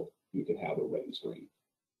so you can have a rain screen.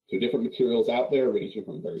 So different materials out there, ranging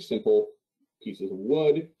from very simple pieces of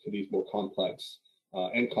wood to these more complex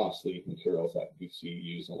and costly materials that we see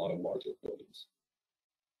used in a lot of larger buildings.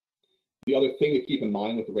 The other thing to keep in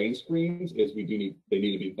mind with the rain screens is they need to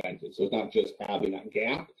be vented. So it's not just having that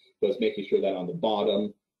gap, but it's making sure that on the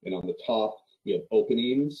bottom and on the top we have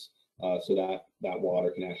openings so that that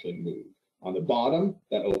water can actually move. On the bottom,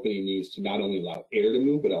 that opening needs to not only allow air to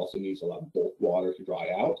move, but also needs to allow bulk water to dry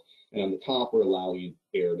out. And on the top, we're allowing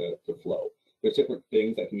air to flow. There's different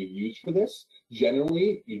things that can be used for this.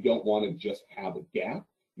 Generally, you don't want to just have a gap.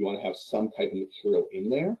 You want to have some type of material in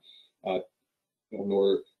there.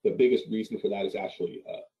 The biggest reason for that is actually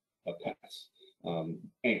pests,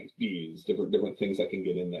 ants, bees, different things that can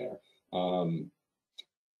get in there.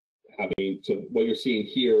 So what you're seeing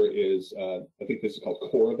here is, I think this is called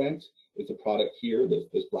Core Event. It's a product here,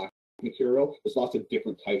 this black material. There's lots of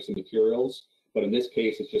different types of materials, but in this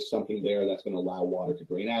case, it's just something there that's going to allow water to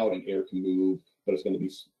drain out and air to move, but it's going to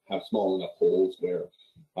have small enough holes where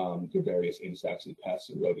your various insects and pests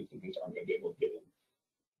and rodents and things aren't going to be able to get in.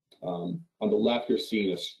 On the left, you're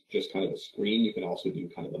seeing just kind of a screen. You can also do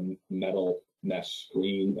kind of a metal mesh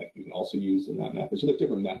screen that you can also use in that method. So there's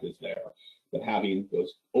different methods there, but having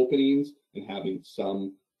those openings and having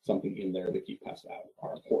something in there to keep pests out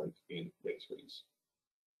are important in rain screens.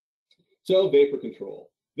 So vapor control.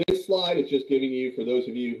 This slide is just giving you, for those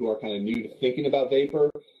of you who are kind of new to thinking about vapor,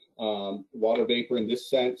 water vapor in this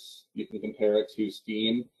sense, you can compare it to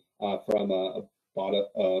steam from a pot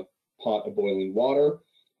of boiling water.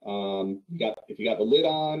 If you got the lid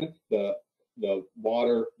on, the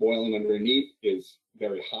water boiling underneath is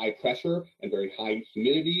very high pressure and very high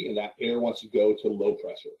humidity, and that air wants to go to low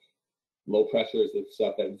pressure. Low pressure is the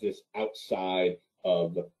stuff that exists outside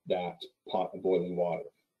of that pot of boiling water.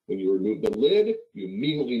 When you remove the lid, you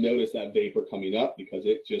immediately notice that vapor coming up because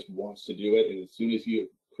it just wants to do it, and as soon as you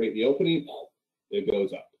create the opening, it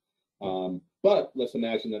goes up. But let's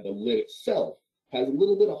imagine that the lid itself has a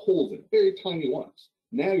little bit of holes in it, very tiny ones.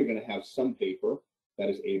 Now you're going to have some vapor that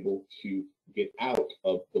is able to get out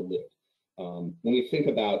of the lid. When we think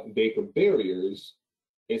about vapor barriers,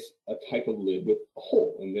 it's a type of lid with a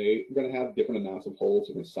hole, and they're going to have different amounts of holes,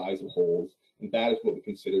 different size of holes, and that is what we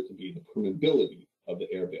consider to be the permeability of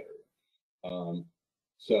the air barrier.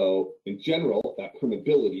 So in general, that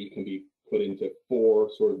permeability can be put into 4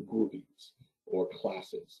 sort of groupings or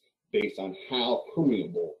classes based on how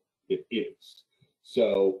permeable it is.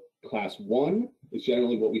 So class 1 is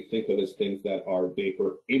generally what we think of as things that are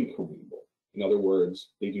vapor impermeable. In other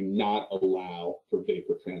words, they do not allow for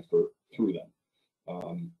vapor transfer through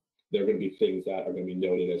them. They're going to be things that are going to be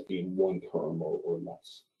noted as being 1 perm or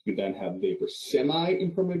less. You then have vapor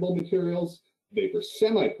semi-impermeable materials, vapor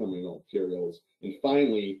semi-permeable materials, and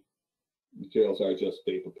finally, materials that are just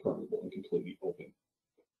vapor permeable and completely open.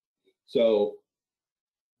 So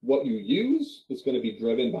what you use is going to be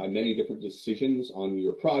driven by many different decisions on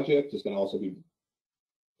your project. It's going to also be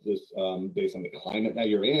just based on the climate that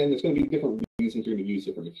you're in. There's going to be different reasons you're going to use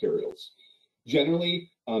different materials. Generally,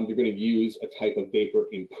 you're going to use a type of vapor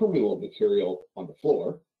impermeable material on the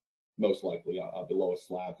floor, most likely below a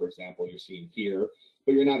slab, for example, you're seeing here,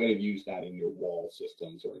 but you're not going to use that in your wall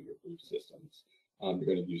systems or in your roof systems. You're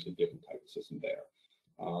going to use a different type of system there.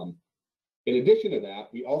 In addition to that,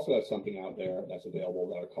 we also have something out there that's available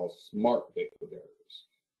that are called smart vapor barriers.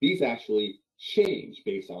 These actually change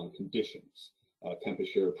based on conditions.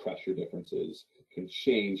 Temperature, pressure differences can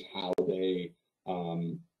change how they,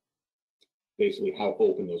 basically how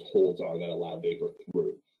open those holes are that allow vapor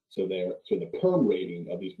through. So the perm rating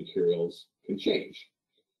of these materials can change.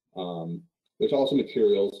 There's also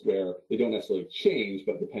materials where they don't necessarily change,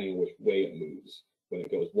 but depending on which way it moves. When it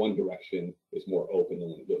goes one direction, it's more open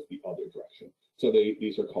than when it goes the other direction. So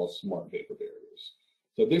these are called smart vapor barriers.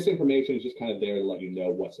 So this information is just kind of there to let you know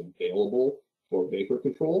what's available for vapor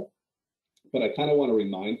control. But I kind of want to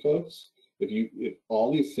remind folks, if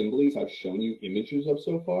all the assemblies I've shown you images of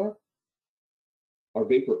so far are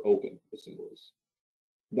vapor open assemblies.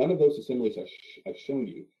 None of those assemblies I've shown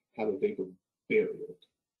you have a vapor barrier.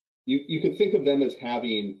 You could think of them as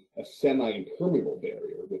having a semi-impermeable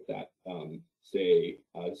barrier with that, say,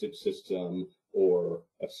 a zip system or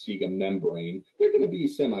a SIGA membrane. They're going to be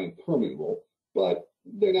semi-impermeable, but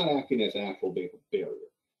they're not acting as an actual vapor barrier.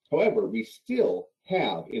 However, we still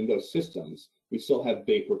have in those systems, we still have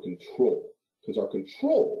vapor control, because our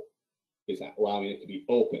control is allowing it to be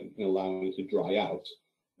open and allowing it to dry out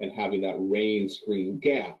and having that rain screen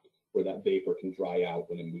gap where that vapor can dry out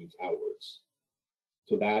when it moves outwards.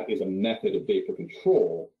 So that is a method of vapor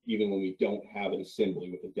control, even when we don't have an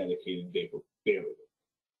assembly with a dedicated vapor barrier.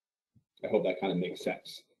 I hope that kind of makes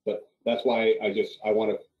sense. But that's why I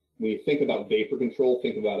want to, when you think about vapor control,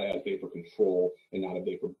 think about it as vapor control and not a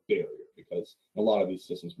vapor barrier, because a lot of these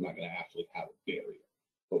systems we're not going to actually have a barrier.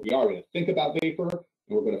 But we are going to think about vapor, and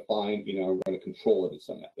we're going to find, we're going to control it in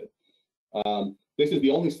some method. This is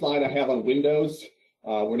the only slide I have on Windows.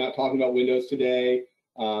 We're not talking about Windows today,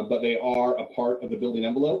 but they are a part of the building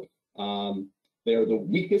envelope. They're the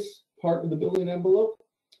weakest part of the building envelope.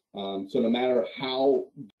 So no matter how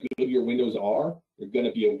good your windows are, they're going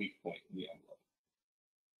to be a weak point in the envelope.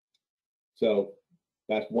 So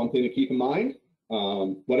that's one thing to keep in mind.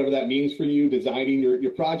 Whatever that means for you designing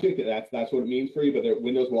your project, that's what it means for you, but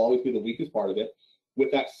Windows will always be the weakest part of it.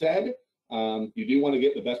 With that said, you do want to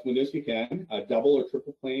get the best windows you can, double or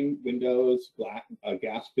triple pane windows,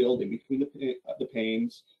 gas filled in between the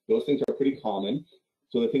panes. Those things are pretty common.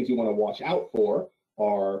 So the things you want to watch out for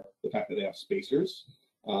are the fact that they have spacers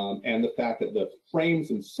and the fact that the frames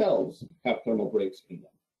themselves have thermal breaks in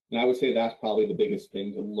them. And I would say that's probably the biggest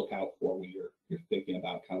thing to look out for when you're thinking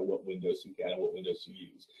about kind of what windows to get and what windows to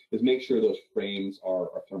use, is make sure those frames are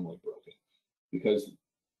thermally broken, because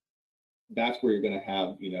that's where you're going to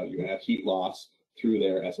have, you're going to have heat loss through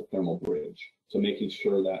there as a thermal bridge. So making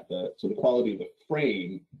sure that the quality of the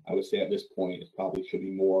frame, I would say at this point, probably should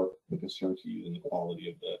be more of a concern to you than the quality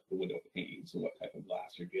of the window panes and what type of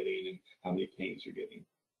glass you're getting and how many panes you're getting.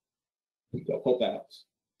 So hope that helps.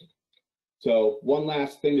 So one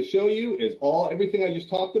last thing to show you is everything I just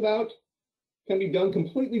talked about can be done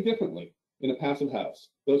completely differently in a passive house.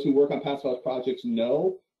 Those who work on passive house projects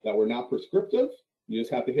know that we're not prescriptive. You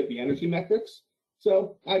just have to hit the energy metrics.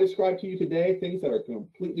 So I described to you today things that are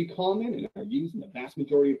completely common and are used in the vast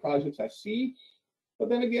majority of projects I see. But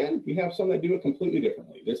then again, we have some that do it completely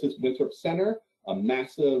differently. This is Winthrop Center, a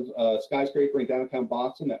massive skyscraper in downtown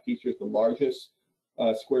Boston that features the largest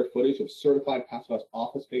square footage of certified passive house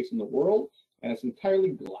office space in the world, and it's entirely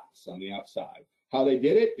glass on the outside. How they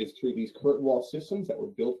did it is through these curtain wall systems that were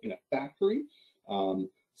built in a factory.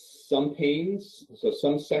 Some panes, so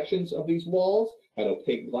some sections of these walls had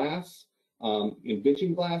opaque glass,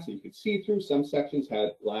 envision glass that you could see through. Some sections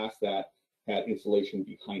had glass that had insulation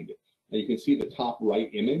behind it. And you can see the top right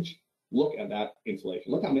image. Look at that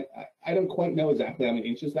insulation. Look how many, I don't quite know exactly how many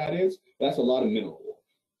inches that is, but that's a lot of mineral wool.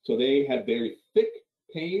 So they had very thick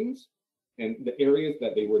panes, and the areas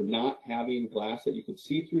that they were not having glass that you could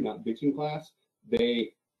see through, not vision glass,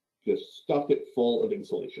 they just stuffed it full of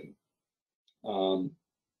insulation.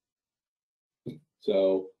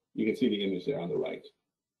 So you can see the image there on the right.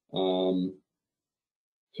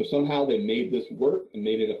 So somehow they made this work and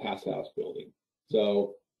made it a pass house building.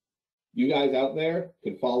 So you guys out there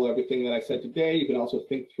can follow everything that I said today. You can also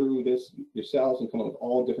think through this yourselves and come up with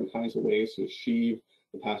all different kinds of ways to achieve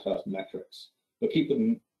the pass house metrics. But keep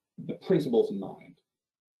the principles in mind.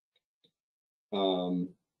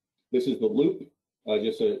 This is the loop,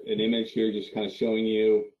 just an image here, just kind of showing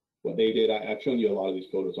you what they did. I've shown you a lot of these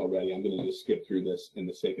photos already. I'm going to just skip through this in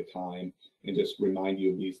the sake of time and just remind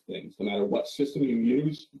you of these things. No matter what system you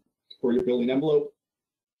use for your building envelope,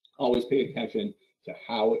 always pay attention to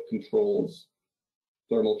how it controls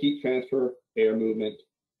thermal heat transfer, air movement,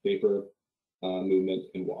 vapor movement,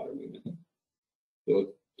 and water movement.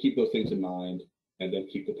 So keep those things in mind, and then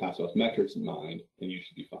keep the pass house metrics in mind, and you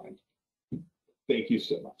should be fine. Thank you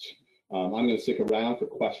so much. I'm going to stick around for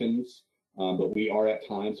questions, but we are at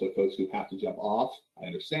time, so folks who have to jump off, I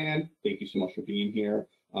understand. Thank you so much for being here.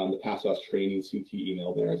 The pass house training CT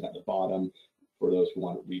email there is at the bottom for those who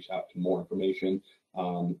want to reach out to more information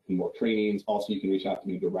and more trainings. Also, you can reach out to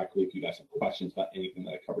me directly if you guys have questions about anything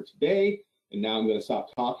that I covered today. And now I'm going to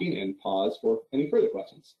stop talking and pause for any further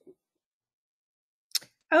questions.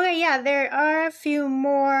 Okay, yeah, there are a few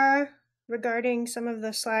more regarding some of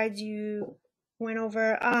the slides you went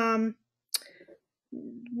over.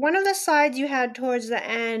 One of the slides you had towards the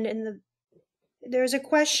end, and there's a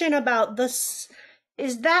question about this.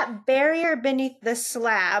 Is that barrier beneath the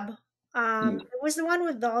slab? It was the one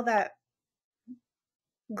with all that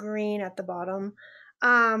green at the bottom.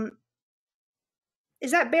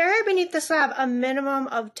 Is that barrier beneath the slab a minimum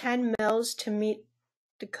of 10 mils to meet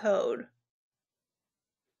the code?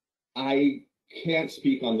 I can't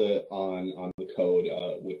speak on the code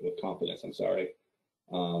with confidence. I'm sorry.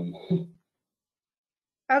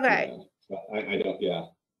 Okay. Yeah, I don't. Yeah,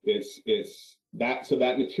 it's that. So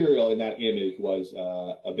that material in that image was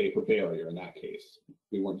a vapor barrier. In that case,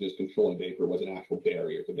 we weren't just controlling vapor; it was an actual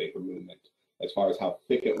barrier to vapor movement. As far as how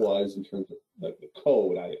thick it was in terms of the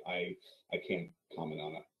code, I can't comment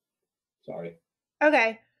on it. Sorry.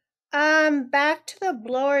 Okay. Back to the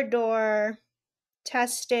blower door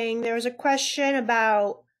testing. There was a question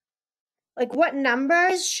about like what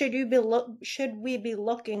numbers should we be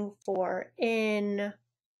looking for in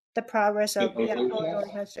the progress of blower door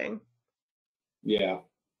testing? Yeah.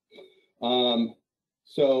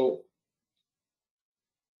 So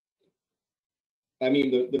I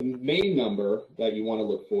mean, the main number that you want to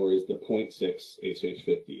look for is the 0.6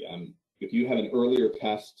 HH50. If you have an earlier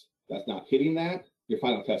test that's not hitting that, your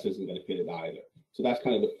final test isn't going to hit it either. So that's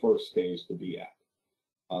kind of the first stage to be at.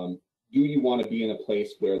 Do you want to be in a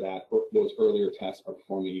place where those earlier tests are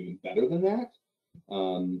performing even better than that?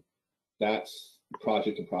 That's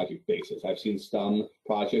project to project basis. I've seen some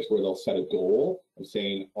projects where they'll set a goal of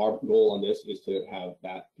saying our goal on this is to have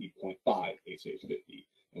that be 0.5 HH50.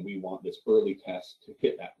 And we want this early test to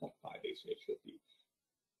hit that 0.5 HH50.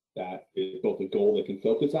 That is both a goal they can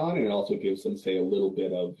focus on, and it also gives them, say, a little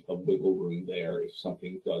bit of wiggle room there. If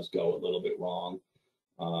something does go a little bit wrong,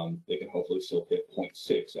 they can hopefully still hit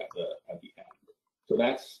 0.6 at the end. So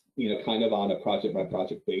that's, kind of on a project by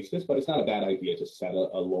project basis, but it's not a bad idea to set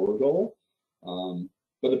a lower goal.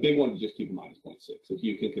 But the big one to just keep in mind is 0.6. If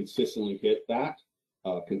you can consistently hit that,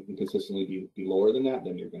 consistently be lower than that,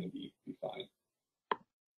 then you're going to be fine.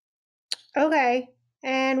 Okay,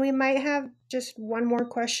 and we might have just one more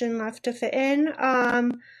question left to fit in.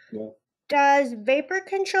 Does vapor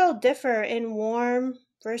control differ in warm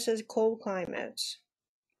versus cold climates?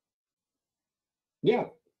 Yeah,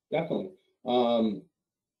 definitely.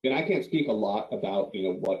 And I can't speak a lot about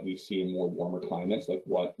what we see in more warmer climates,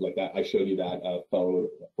 like that. I showed you that photo,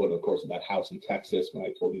 of course, of that house in Texas when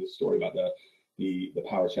I told you the story about the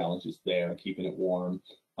power challenges there and keeping it warm.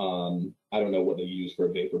 I don't know what they use for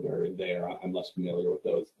a vapor barrier there. I'm less familiar with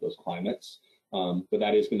those climates, but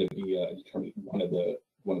that is going to be one of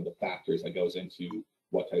the factors that goes into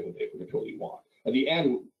what type of vapor control you want. At the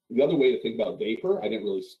end, the other way to think about vapor, I didn't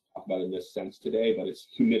really talk about it in this sense today, but it's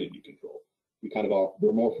humidity control.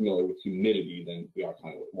 We're more familiar with humidity than we are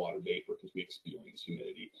kind of with water vapor because we experience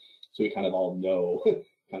humidity. So we kind of all know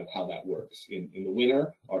kind of how that works. In the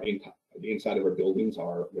winter, the inside of our buildings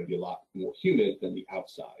are going to be a lot more humid than the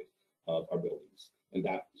outside of our buildings. And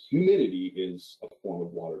that humidity is a form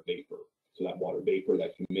of water vapor. So that water vapor,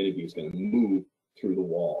 that humidity is going to move through the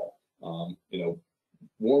wall. In a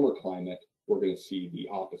warmer climate, we're going to see the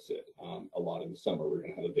opposite. A lot in the summer, we're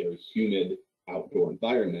going to have a very humid outdoor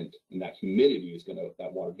environment, and that humidity is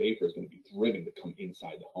that water vapor is going to be driven to come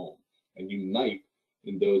inside the home. And you might,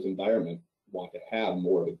 in those environments, want to have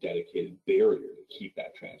more of a dedicated barrier to keep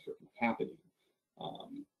that transfer from happening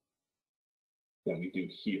than we do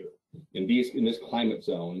here. In this climate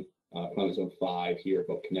zone 5 here,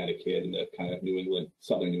 about Connecticut and the kind of New England,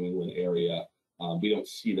 southern New England area, we don't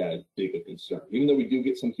see that as big a concern. Even though we do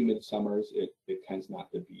get some humid summers, it tends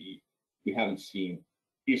not to be, we haven't seen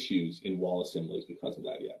issues in wall assemblies because of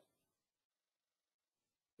that yet.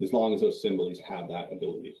 As long as those assemblies have that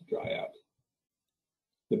ability to dry out.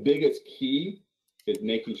 The biggest key is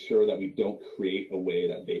making sure that we don't create a way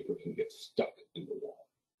that vapor can get stuck in the wall.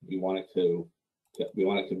 We want it to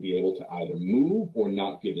be able to either move or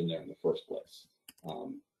not get in there in the first place.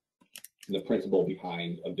 The principle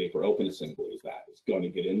behind a vapor open assembly is that it's going to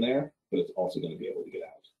get in there, but it's also going to be able to get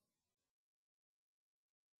out.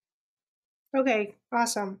 Okay,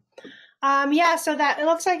 awesome. Yeah, so that it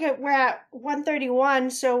looks like we're at 1:31,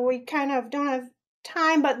 so we kind of don't have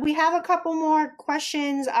time, but we have a couple more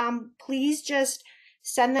questions. Please just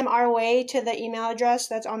send them our way to the email address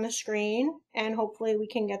that's on the screen, and hopefully we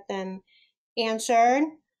can get them answered.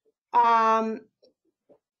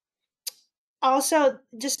 Also,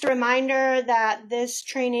 just a reminder that this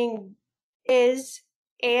training is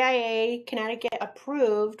AIA Connecticut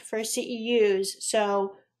approved for CEUs,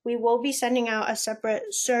 so we will be sending out a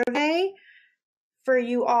separate survey for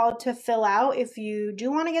you all to fill out if you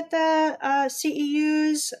do want to get the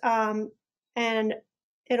CEUs, and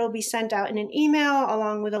it'll be sent out in an email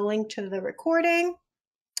along with a link to the recording.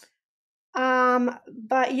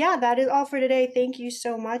 But yeah, that is all for today. Thank you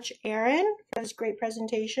so much, Aaron, for this great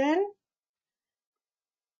presentation.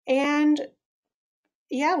 And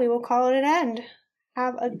yeah, we will call it an end.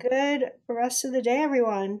 Have a good rest of the day,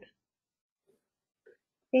 everyone.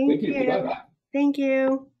 Thank you. Bye. Thank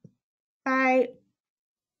you. Bye.